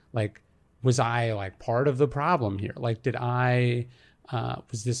like, was I like part of the problem here? Like, did I,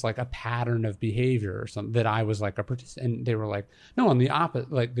 was this like a pattern of behavior or something that I was like a participant? And they were like, no, on the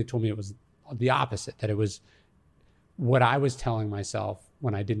opposite. Like they told me it was the opposite, that it was what I was telling myself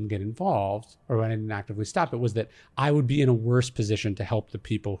when I didn't get involved or when I didn't actively stop it, was that I would be in a worse position to help the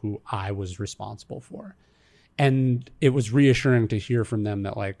people who I was responsible for. And it was reassuring to hear from them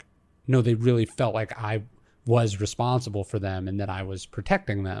that like, no, they really felt like I was responsible for them and that I was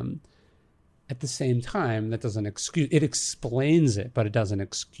protecting them. At the same time, that doesn't excuse it. Explains it, but it doesn't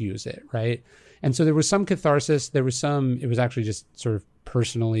excuse it, right? And so there was some catharsis. It was actually just sort of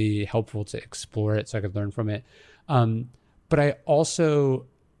personally helpful to explore it so I could learn from it. But I also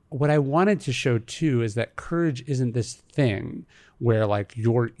what I wanted to show too is that courage isn't this thing where like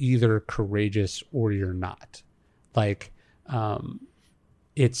you're either courageous or you're not. Like,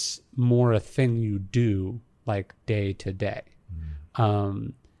 it's more a thing you do like day to day.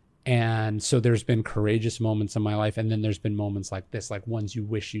 And so there's been courageous moments in my life, and then there's been moments like this, like ones you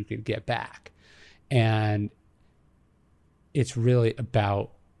wish you could get back. And it's really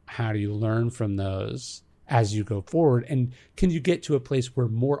about how do you learn from those as you go forward, and can you get to a place where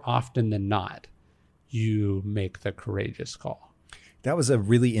more often than not you make the courageous call. That was a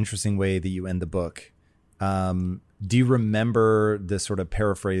really interesting way that you end the book. Do you remember the sort of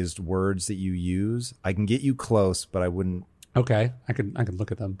paraphrased words that you use? I can get you close, but I wouldn't. Okay, I can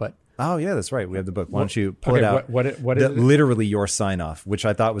look at them, but oh yeah, that's right. We have the book. Why don't you pull it out? What is it? Literally your sign off, which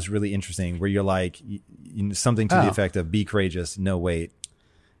I thought was really interesting, where you're like something to the effect of "Be courageous, no wait."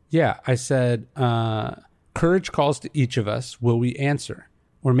 Yeah, I said, courage calls to each of us. Will we answer?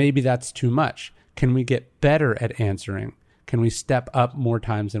 Or maybe that's too much. Can we get better at answering? Can we step up more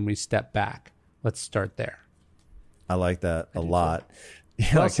times than we step back? Let's start there. I like that a lot. Well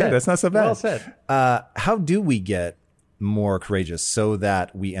Yeah, said. okay, that's not so bad. Well said. How do we get more courageous so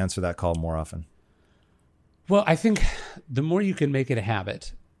that we answer that call more often? Well, I think the more you can make it a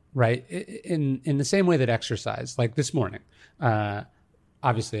habit, right? In the same way that exercise, like this morning,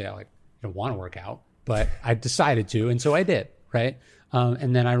 obviously I don't want to work out, but I decided to, and so I did, right?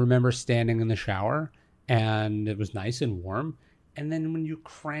 And then I remember standing in the shower, and it was nice and warm. And then when you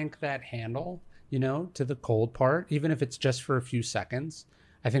crank that handle, to the cold part, even if it's just for a few seconds,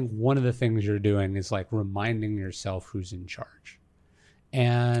 I think one of the things you're doing is like reminding yourself who's in charge.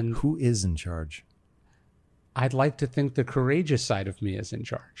 And who is in charge? I'd like to think the courageous side of me is in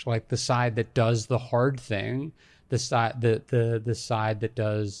charge, like the side that does the hard thing, the side the side that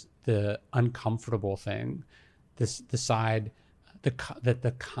does the uncomfortable thing, the side that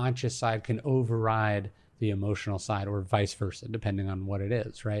the conscious side can override the emotional side, or vice versa, depending on what it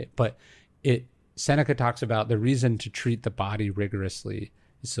is, right? But Seneca talks about the reason to treat the body rigorously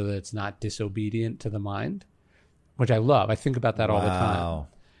is so that it's not disobedient to the mind, which I love. I think about that all the time.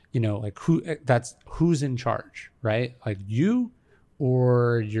 Like who's in charge, right? Like you,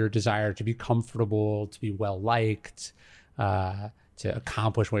 or your desire to be comfortable, to be well liked, to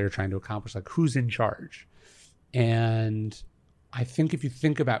accomplish what you're trying to accomplish. Like who's in charge? And I think if you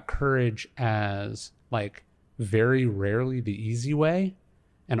think about courage as like very rarely the easy way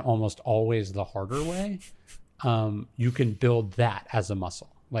and almost always the harder way, you can build that as a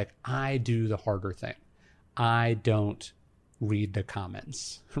muscle. Like I do the harder thing. I don't read the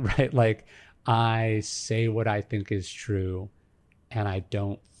comments, right? Like I say what I think is true, and I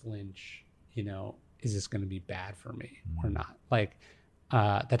don't flinch, is this going to be bad for me or not? Like,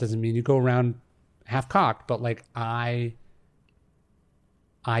 that doesn't mean you go around half cocked, but like I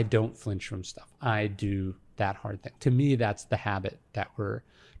don't flinch from stuff. I do that hard thing. To me, that's the habit that we're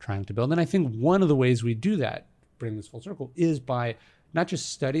trying to build. And I think one of the ways we do that, bring this full circle, is by not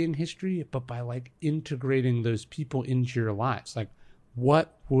just studying history, but by like integrating those people into your lives. Like,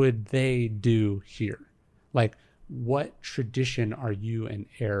 what would they do here? Like, what tradition are you an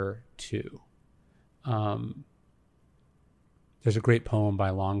heir to? There's a great poem by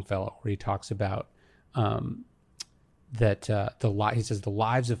Longfellow where he talks about that he says, the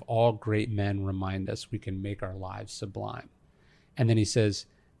lives of all great men remind us we can make our lives sublime. And then he says,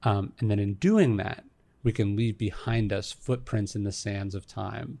 and then in doing that, we can leave behind us footprints in the sands of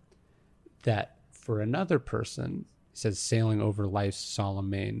time that for another person, he says, sailing over life's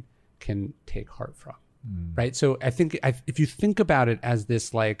solemn main can take heart from. Right. So I think if you think about it as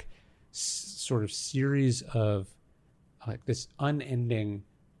this like sort of series of like this unending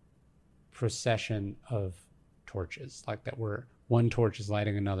procession of torches, like that where one torch is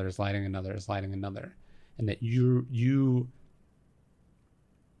lighting another, is lighting another, is lighting another, and that you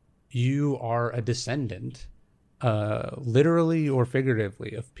are a descendant, literally or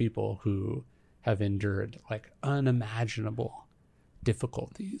figuratively, of people who have endured like unimaginable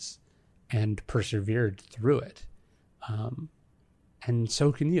difficulties and persevered through it. And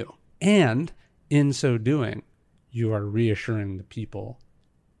so can you. And in so doing, you are reassuring the people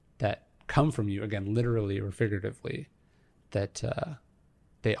that come from you, again, literally or figuratively, that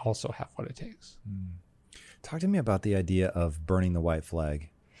they also have what it takes. Talk to me about the idea of burning the white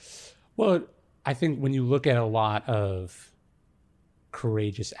flag. Well, I think when you look at a lot of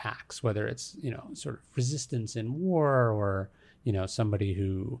courageous acts, whether it's, sort of resistance in war, or, somebody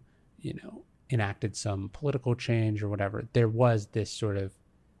who, enacted some political change or whatever, there was this sort of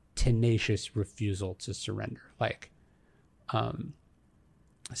tenacious refusal to surrender. Like,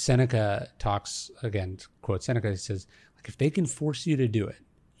 Seneca talks, again, to quote Seneca, he says, like, if they can force you to do it,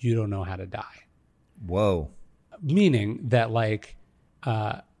 you don't know how to die. Whoa. Meaning that like,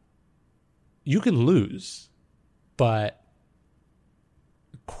 you can lose, but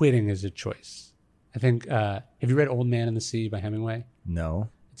quitting is a choice. I think, have you read Old Man and the Sea by Hemingway? No.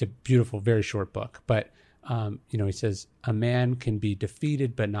 It's a beautiful, very short book. But, he says, a man can be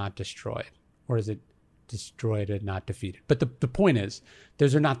defeated but not destroyed. Or is it destroyed and not defeated? But the point is,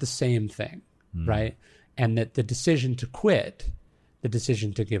 those are not the same thing, right? And that the decision to quit, the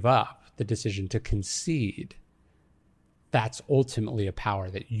decision to give up, the decision to concede, that's ultimately a power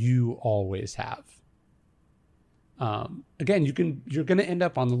that you always have. Again, you're going to end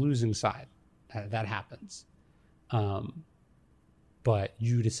up on the losing side. That happens. But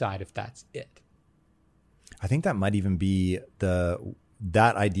you decide if that's it. I think that might even be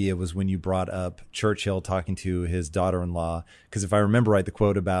that idea was when you brought up Churchill talking to his daughter-in-law. Because if I remember right, the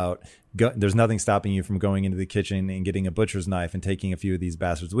quote about there's nothing stopping you from going into the kitchen and getting a butcher's knife and taking a few of these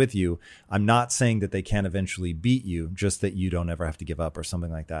bastards with you. I'm not saying that they can't eventually beat you, just that you don't ever have to give up or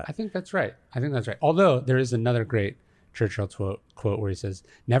something like that. I think that's right. Although there is another great Churchill quote where he says,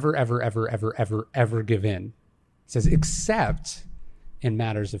 never, ever, ever, ever, ever, ever give in. He says, except in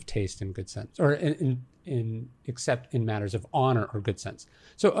matters of taste and good sense, or except in matters of honor or good sense.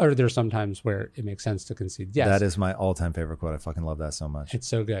 So are there some times where it makes sense to concede? Yes. That is my all-time favorite quote. I fucking love that so much. It's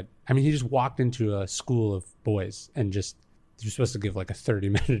so good. I mean, he just walked into a school of boys and you're supposed to give like a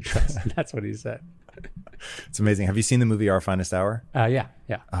 30-minute address. And that's what he said. It's amazing. Have you seen the movie Our Finest Hour? Yeah.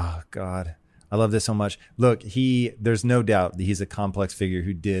 Oh, God. I love this so much. Look, there's no doubt that he's a complex figure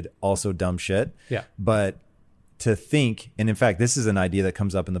who did also dumb shit. Yeah. But to think, and in fact, this is an idea that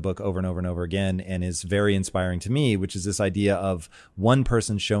comes up in the book over and over and over again and is very inspiring to me, which is this idea of one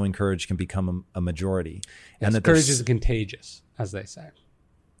person showing courage can become a majority. Yes, and that courage is contagious, as they say.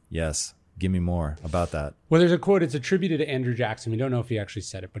 Yes. Give me more about that. Well, there's a quote, it's attributed to Andrew Jackson. We don't know if he actually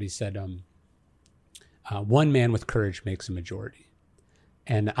said it, but he said, one man with courage makes a majority.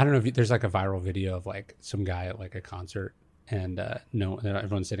 And I don't know if there's like a viral video of like some guy at like a concert and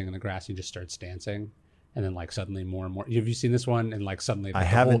everyone's sitting in the grass and he just starts dancing. And then like suddenly more and more. Have you seen this one? And like suddenly I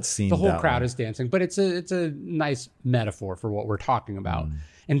haven't seen the whole that crowd one. is dancing. But it's a nice metaphor for what we're talking about.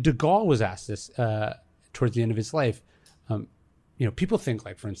 And de Gaulle was asked this towards the end of his life. People think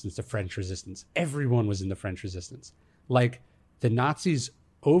like, for instance, the French resistance. Everyone was in the French resistance. Like the Nazis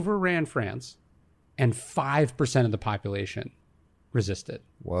overran France and 5% of the population resisted.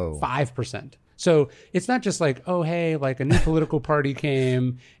 Whoa. 5%. So it's not just like, oh, hey, like a new political party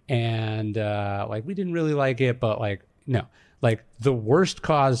came and like we didn't really like it, but like, no, like the worst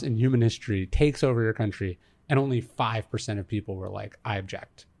cause in human history takes over your country and only 5% of people were like, I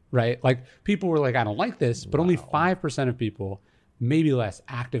object, right? Like people were like, I don't like this, but only 5% of people, maybe less,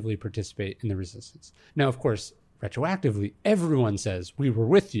 actively participate in the resistance. Now, of course, retroactively, everyone says we were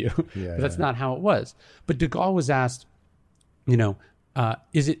with you, but that's not how it was. But de Gaulle was asked,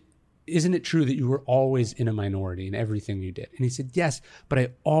 isn't it true that you were always in a minority in everything you did? And he said, yes, but I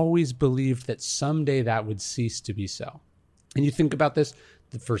always believed that someday that would cease to be so. And you think about this,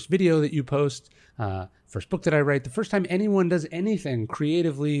 the first video that you post, first book that I write, the first time anyone does anything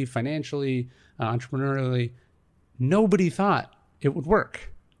creatively, financially, entrepreneurially, nobody thought it would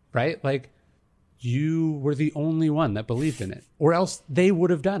work, right? Like you were the only one that believed in it, or else they would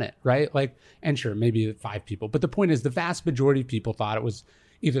have done it, right? Like, and sure, maybe 5 people, but the point is the vast majority of people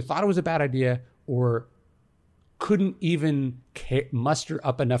either thought it was a bad idea or couldn't even muster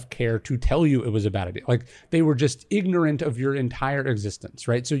up enough care to tell you it was a bad idea. Like they were just ignorant of your entire existence,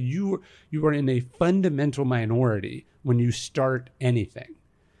 right? So you are in a fundamental minority when you start anything.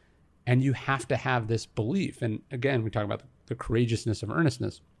 And you have to have this belief. And again, we talk about the courageousness of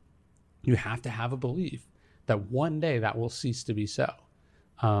earnestness. You have to have a belief that one day that will cease to be so.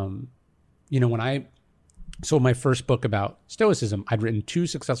 When I sold my first book about Stoicism, I'd written 2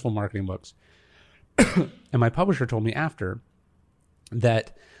 successful marketing books. And my publisher told me after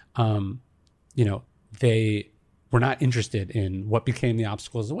that, they were not interested in what became the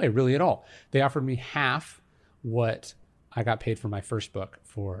obstacles of the way, really at all. They offered me half what I got paid for my first book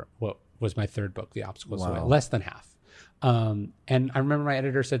for what was my third book, The Obstacles of the Way, less than half. And I remember my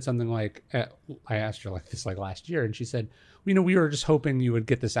editor said something like, I asked her like this like last year, and she said, we were just hoping you would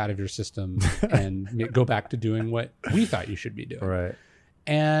get this out of your system and go back to doing what we thought you should be doing. Right.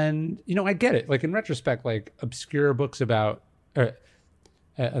 And, I get it. Like in retrospect, like obscure books about an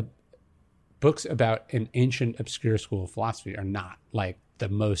ancient obscure school of philosophy are not like the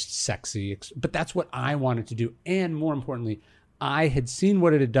most sexy, but that's what I wanted to do. And more importantly, I had seen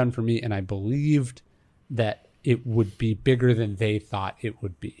what it had done for me, and I believed that it would be bigger than they thought it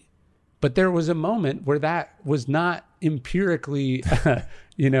would be. But there was a moment where that was not empirically,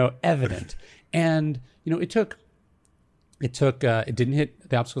 evident. And, it didn't hit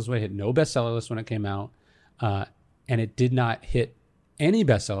The Obstacles Away, hit no bestseller list when it came out. And it did not hit any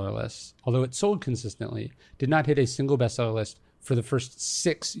bestseller lists, although it sold consistently, did not hit a single bestseller list for the first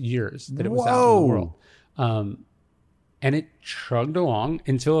 6 years that it was out in the world. And it chugged along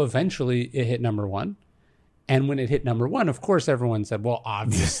until eventually it hit number one. And when it hit number one, of course, everyone said, well,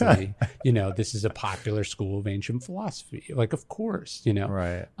 obviously, this is a popular school of ancient philosophy. Like, of course,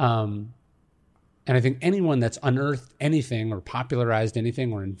 Right. And I think anyone that's unearthed anything or popularized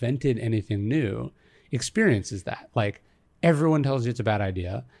anything or invented anything new experiences that. Like, everyone tells you it's a bad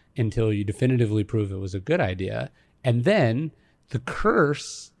idea until you definitively prove it was a good idea. And then the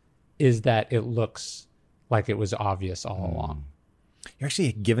curse is that it looks like it was obvious all along. You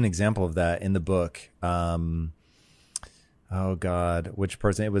actually give an example of that in the book. Oh God, which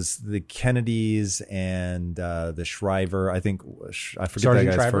person? It was the Kennedys and the Shriver. I think I forget Sergeant that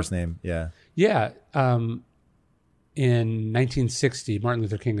guy's Shriver? first name. Yeah. Yeah. In 1960, Martin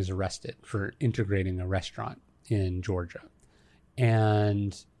Luther King is arrested for integrating a restaurant in Georgia.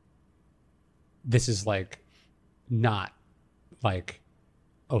 And this is not like,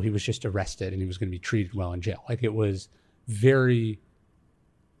 oh, he was just arrested and he was going to be treated well in jail. Like, it was very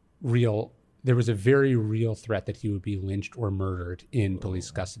real. There was a very real threat that he would be lynched or murdered in police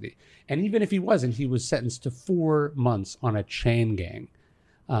custody. And even if he wasn't, he was sentenced to 4 months on a chain gang,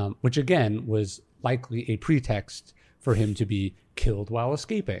 which again was likely a pretext for him to be killed while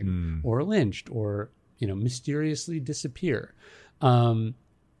escaping or lynched or, mysteriously disappear. And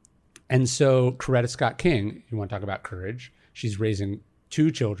so Coretta Scott King, you want to talk about courage? She's raising 2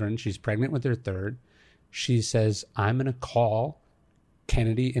 children. She's pregnant with her 3rd. She says, I'm going to call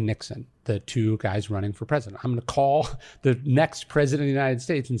Kennedy and Nixon, the 2 guys running for president. I'm going to call the next president of the United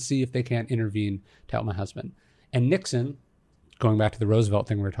States and see if they can't intervene to help my husband. And Nixon, going back to the Roosevelt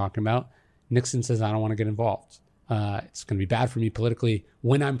thing we were talking about, Nixon says, I don't want to get involved. It's going to be bad for me politically.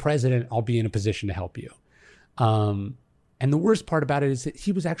 When I'm president, I'll be in a position to help you. And the worst part about it is that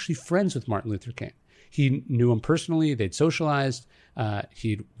he was actually friends with Martin Luther King. He knew him personally. They'd socialized.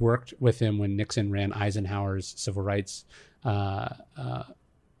 He'd worked with him when Nixon ran Eisenhower's civil rights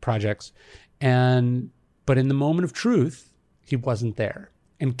projects. But in the moment of truth, he wasn't there.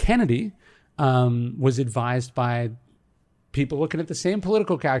 And Kennedy was advised by people looking at the same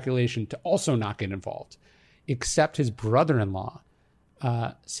political calculation to also not get involved, except his brother-in-law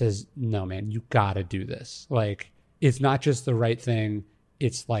says, no, man, you got to do this. Like, it's not just the right thing.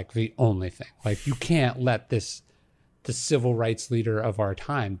 It's like the only thing. Like, you can't let the civil rights leader of our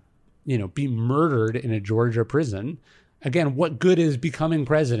time, be murdered in a Georgia prison. Again, what good is becoming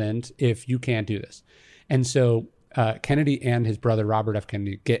president if you can't do this? And so Kennedy and his brother, Robert F.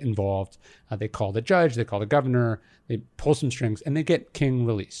 Kennedy, get involved. They call the judge, they call the governor, they pull some strings, and they get King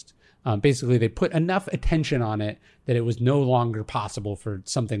released. Basically, they put enough attention on it that it was no longer possible for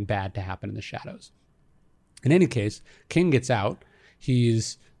something bad to happen in the shadows. In any case, King gets out.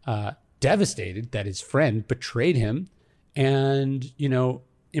 He's devastated that his friend betrayed him and,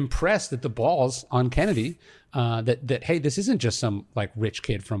 impressed at the balls on Kennedy that, hey, this isn't just some rich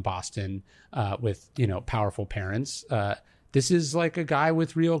kid from Boston with, powerful parents. This is like a guy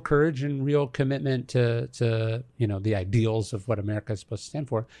with real courage and real commitment to the ideals of what America is supposed to stand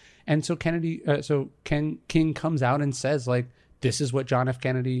for. And so King comes out and says, this is what John F.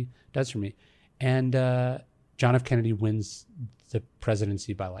 Kennedy does for me. And John F. Kennedy wins the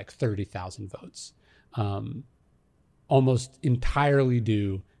presidency by 30,000 votes, almost entirely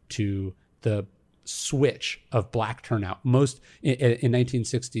due to the switch of black turnout. In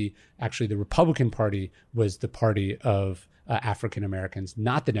 1960, actually, the Republican Party was the party of African Americans,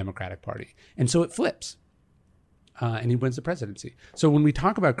 not the Democratic Party. And so it flips, and he wins the presidency. So when we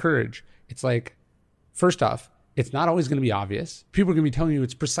talk about courage, it's first off, it's not always going to be obvious. People are going to be telling you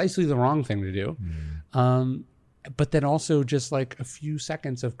it's precisely the wrong thing to do. But then also just a few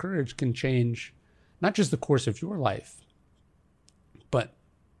seconds of courage can change not just the course of your life, but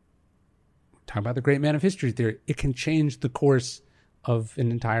talk about the great man of history theory. It can change the course of an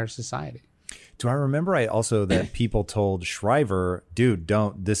entire society. Do I remember also that people told Shriver, dude,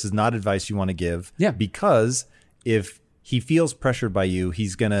 this is not advice you want to give. Yeah. Because if he feels pressured by you,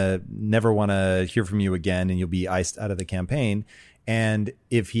 he's going to never want to hear from you again and you'll be iced out of the campaign. And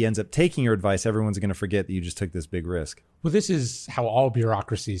if he ends up taking your advice, everyone's going to forget that you just took this big risk. Well, this is how all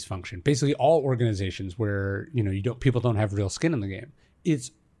bureaucracies function. Basically, all organizations where people don't have real skin in the game.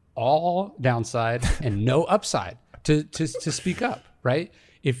 It's all downside and no upside to speak up, right?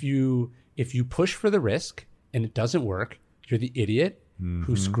 If you push for the risk and it doesn't work, you're the idiot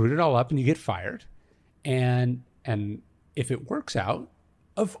who screwed it all up and you get fired. And if it works out,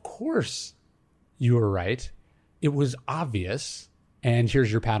 Of course you were right. It was obvious. And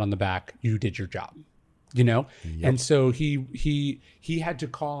here's your pat on the back. You did your job, you know? Yep. And so he had to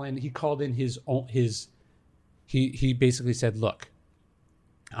call in, he called in he basically said, look,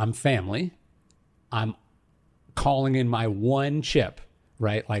 I'm family. I'm calling in my one chip,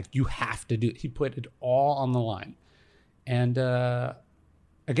 right? Like you have to do, he put it all on the line. And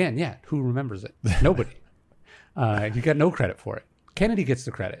again, yeah, who remembers it? Nobody. You got no credit for it. Kennedy gets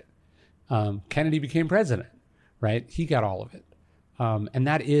the credit. Kennedy became president, right? He got all of it. And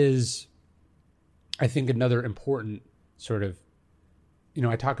that is, I think, another important sort of, you know,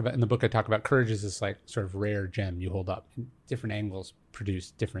 I talk about courage as this like sort of rare gem you hold up. Different angles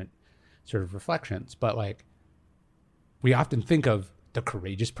produce different sort of reflections. But like, we often think of the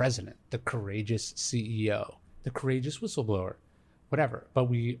courageous president, the courageous CEO, the courageous whistleblower, whatever. But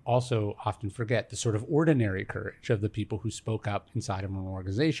we also often forget the sort of ordinary courage of the people who spoke up inside of an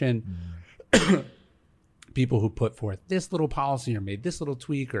organization, people who put forth this little policy or made this little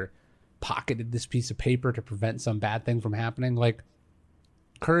tweak or pocketed this piece of paper to prevent some bad thing from happening. Like,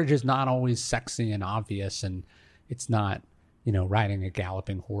 courage is not always sexy and obvious, and it's not, you know, riding a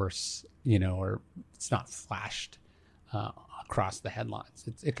galloping horse, you know, or it's not flashed across the headlines.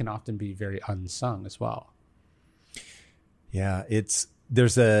 It can often be very unsung as well. Yeah,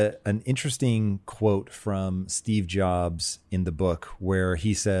 there's an interesting quote from Steve Jobs in the book where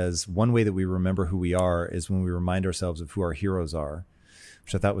he says, one way that we remember who we are is when we remind ourselves of who our heroes are,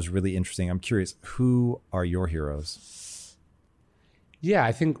 which I thought was really interesting. I'm curious, who are your heroes? Yeah,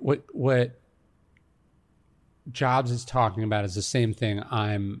 I think what Jobs is talking about is the same thing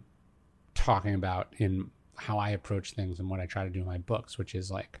I'm talking about in how I approach things and what I try to do in my books, which is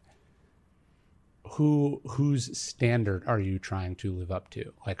like, whose standard are you trying to live up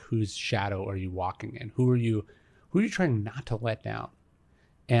to? Like, whose shadow are you walking in? Who are you trying not to let down?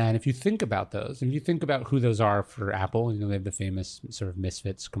 And if you think about those, if you think about who those are for Apple, you know, they have the famous sort of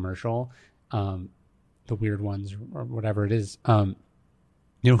Misfits commercial, the weird ones or whatever it is. You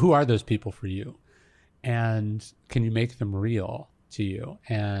know, who are those people for you? And can you make them real to you?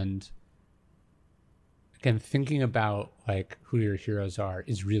 And again, thinking about like who your heroes are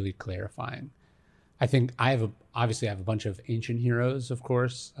is really clarifying. I think I have a bunch of ancient heroes, of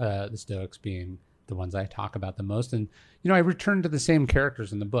course, the Stoics being the ones I talk about the most. And, you know, I return to the same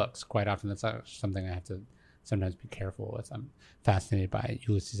characters in the books quite often. That's something I have to sometimes be careful with. I'm fascinated by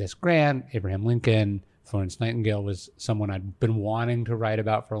Ulysses S. Grant, Abraham Lincoln. Florence Nightingale was someone I'd been wanting to write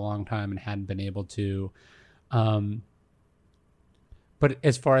about for a long time and hadn't been able to. But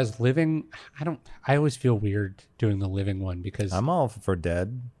as far as living, I always feel weird doing the living one because I'm all for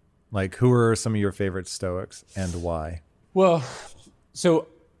dead. Like, who are some of your favorite Stoics and why? Well, so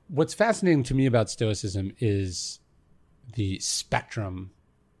what's fascinating to me about Stoicism is the spectrum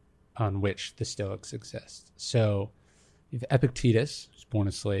on which the Stoics exist. So you have Epictetus, who's born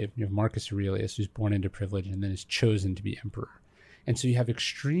a slave. You have Marcus Aurelius, who's born into privilege and then is chosen to be emperor. And so you have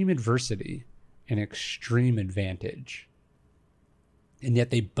extreme adversity and extreme advantage. And yet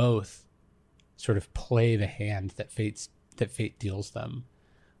they both sort of play the hand that fate deals them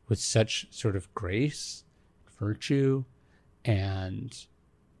with such sort of grace, virtue, and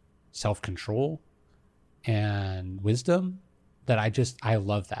self-control and wisdom that I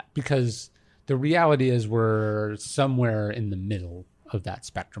love that, because the reality is we're somewhere in the middle of that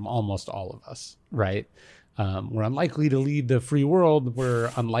spectrum, almost all of us, right? We're unlikely to lead the free world.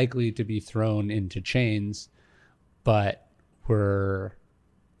 We're unlikely to be thrown into chains, but we're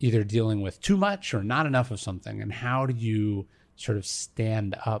either dealing with too much or not enough of something. And how do you sort of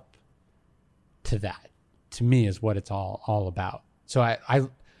stand up to that, to me, is what it's all about. So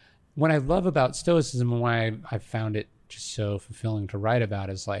what I love about Stoicism and why I found it just so fulfilling to write about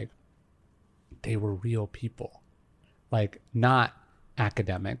is like, they were real people, like not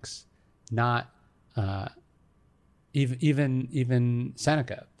academics, not even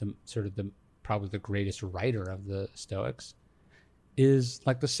Seneca, probably the greatest writer of the Stoics, is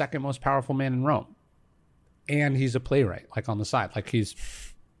like the second most powerful man in Rome. And he's a playwright, like on the side, like he's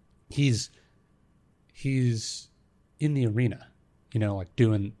in the arena, you know, like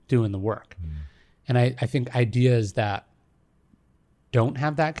doing the work. And I think ideas that don't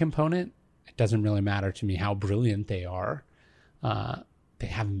have that component, it doesn't really matter to me how brilliant they are. They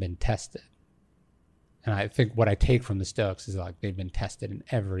haven't been tested. And I think what I take from the Stoics is like they've been tested in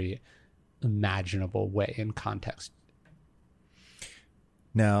every imaginable way and context.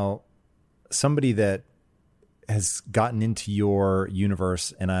 Now, somebody that has gotten into your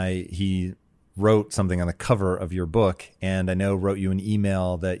universe, and he wrote something on the cover of your book, and I know wrote you an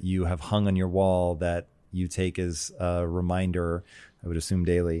email that you have hung on your wall that you take as a reminder I would assume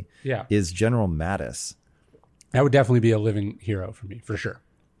daily, Yeah. is General Mattis. That would definitely be a living hero for me, for sure.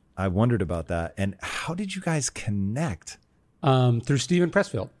 I wondered about that. And how did you guys connect? Through Stephen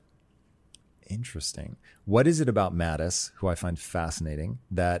Pressfield. Interesting. What is it about Mattis, who I find fascinating,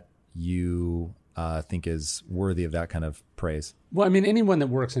 that you think is worthy of that kind of praise? Well, I mean, anyone that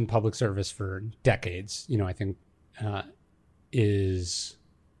works in public service for decades, I think is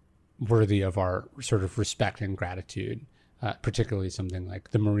worthy of our sort of respect and gratitude, particularly something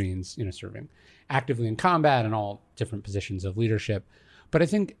like the Marines, serving actively in combat and all different positions of leadership. But I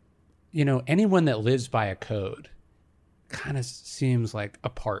think, anyone that lives by a code kind of seems like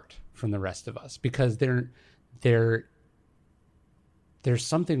apart from the rest of us, because there's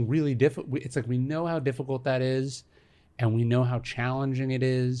something really difficult. It's like we know how difficult that is, and we know how challenging it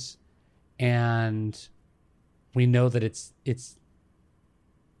is, and we know that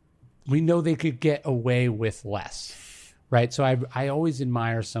we know they could get away with less, right? So I always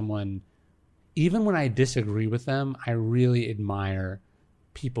admire someone, even when I disagree with them, I really admire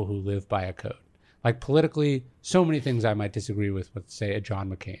people who live by a code. Like politically, so many things I might disagree with, say, a John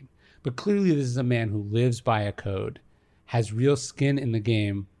McCain. But clearly this is a man who lives by a code, has real skin in the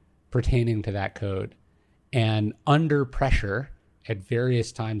game pertaining to that code, and under pressure at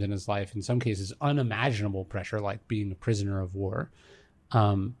various times in his life, in some cases unimaginable pressure, like being a prisoner of war,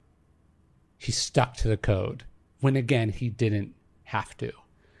 he stuck to the code when, again, he didn't have to.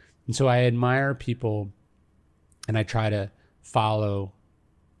 And so I admire people, and I try to follow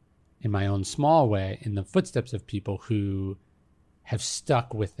in my own small way in the footsteps of people who have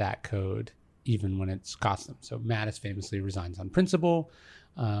stuck with that code even when it's cost them. So Mattis famously resigns on principle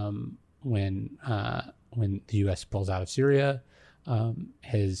when the U.S. pulls out of Syria.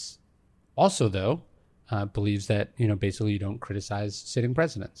 Has also, though, believes that basically you don't criticize sitting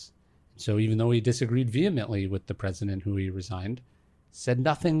presidents. So even though he disagreed vehemently with the president who he resigned, said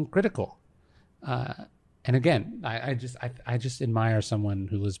nothing critical. And again, I just admire someone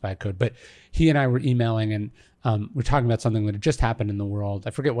who lives by code. But he and I were emailing, and we're talking about something that had just happened in the world.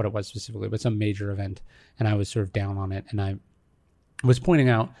 I forget what it was specifically, but some major event. And I was sort of down on it. And I was pointing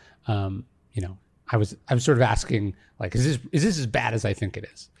out, I was sort of asking, like, is this as bad as I think it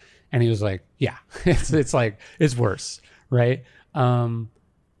is? And he was like, yeah, it's like, it's worse, right?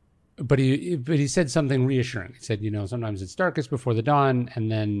 But he said something reassuring. He said, sometimes it's darkest before the dawn,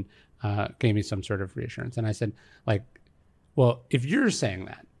 and then gave me some sort of reassurance. And I said, like, well, if you're saying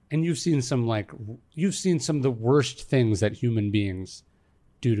that, and you've seen some of the worst things that human beings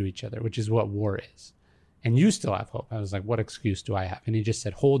do to each other, which is what war is, and you still have hope. I was like, what excuse do I have? And he just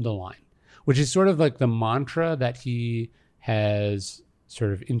said, hold the line, which is sort of like the mantra that he has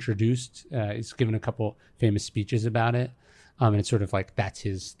sort of introduced. He's given a couple famous speeches about it. And it's sort of like, that's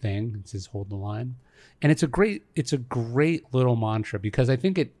his thing. It's his hold the line. And it's a great little mantra, because I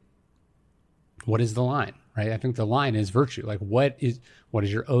think what is the line, right? I think the line is virtue. Like, what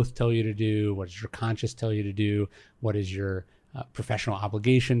does your oath tell you to do? What does your conscience tell you to do? What does your professional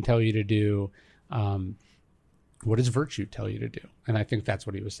obligation tell you to do? What does virtue tell you to do? And I think that's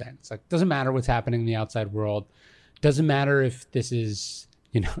what he was saying. It's like, doesn't matter what's happening in the outside world. Doesn't matter if this is,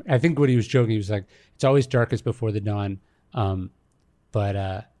 I think what he was joking, he was like, it's always darkest before the dawn.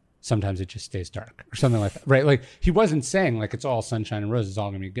 But sometimes it just stays dark or something like that, right? Like, he wasn't saying like it's all sunshine and roses, it's all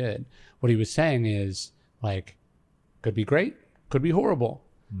gonna be good. What he was saying is, like, could be great, could be horrible,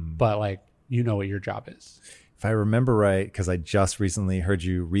 but like, what your job is. If I remember right, because I just recently heard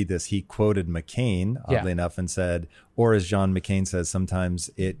you read this, he quoted McCain, oddly enough, and said, or as John McCain says, sometimes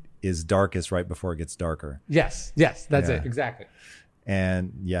it is darkest right before it gets darker. Yes, that's it, exactly.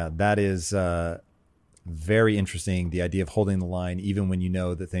 And that is very interesting, the idea of holding the line, even when you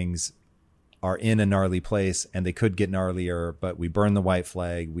know that things are in a gnarly place and they could get gnarlier, but we burn the white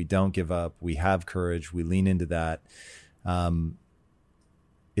flag, we don't give up, we have courage, we lean into that.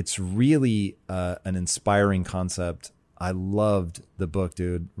 It's really an inspiring concept. I loved the book,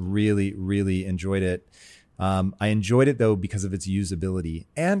 dude. Really, really enjoyed it. I enjoyed it, though, because of its usability,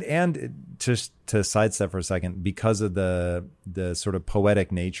 and just to sidestep for a second, because of the sort of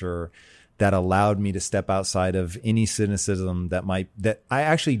poetic nature that allowed me to step outside of any cynicism that I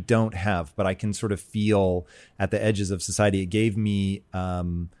actually don't have, but I can sort of feel at the edges of society. It gave me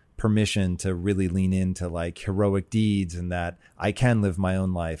permission to really lean into like heroic deeds, and that I can live my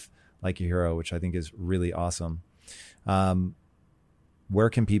own life like a hero, which I think is really awesome. Where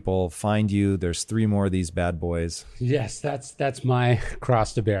can people find you? There's 3 more of these bad boys. Yes, that's my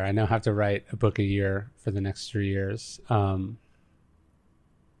cross to bear. I now have to write a book a year for the next 3 years. And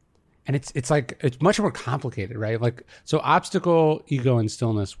it's much more complicated, right? Like, so Obstacle, Ego, and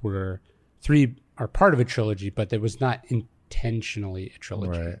Stillness are part of a trilogy, but it was not intentionally a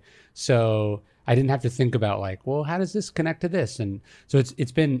trilogy. Right. So I didn't have to think about like, well, how does this connect to this? And so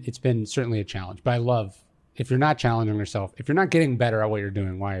it's been certainly a challenge. But I love, if you're not challenging yourself, if you're not getting better at what you're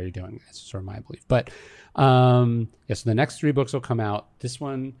doing, why are you doing it? That's sort of my belief. But so the next 3 books will come out. This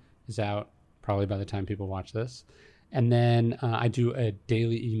one is out probably by the time people watch this. And then I do a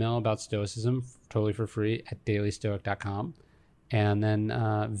daily email about Stoicism totally for free at dailystoic.com. And then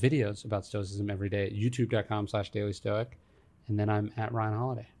videos about Stoicism every day at youtube.com/dailystoic. And then I'm at Ryan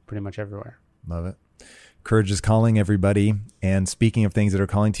Holiday pretty much everywhere. Love it. Courage is calling, everybody. And speaking of things that are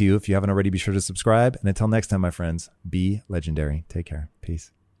calling to you, if you haven't already, be sure to subscribe. And until next time, my friends, be legendary. Take care.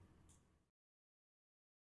 Peace.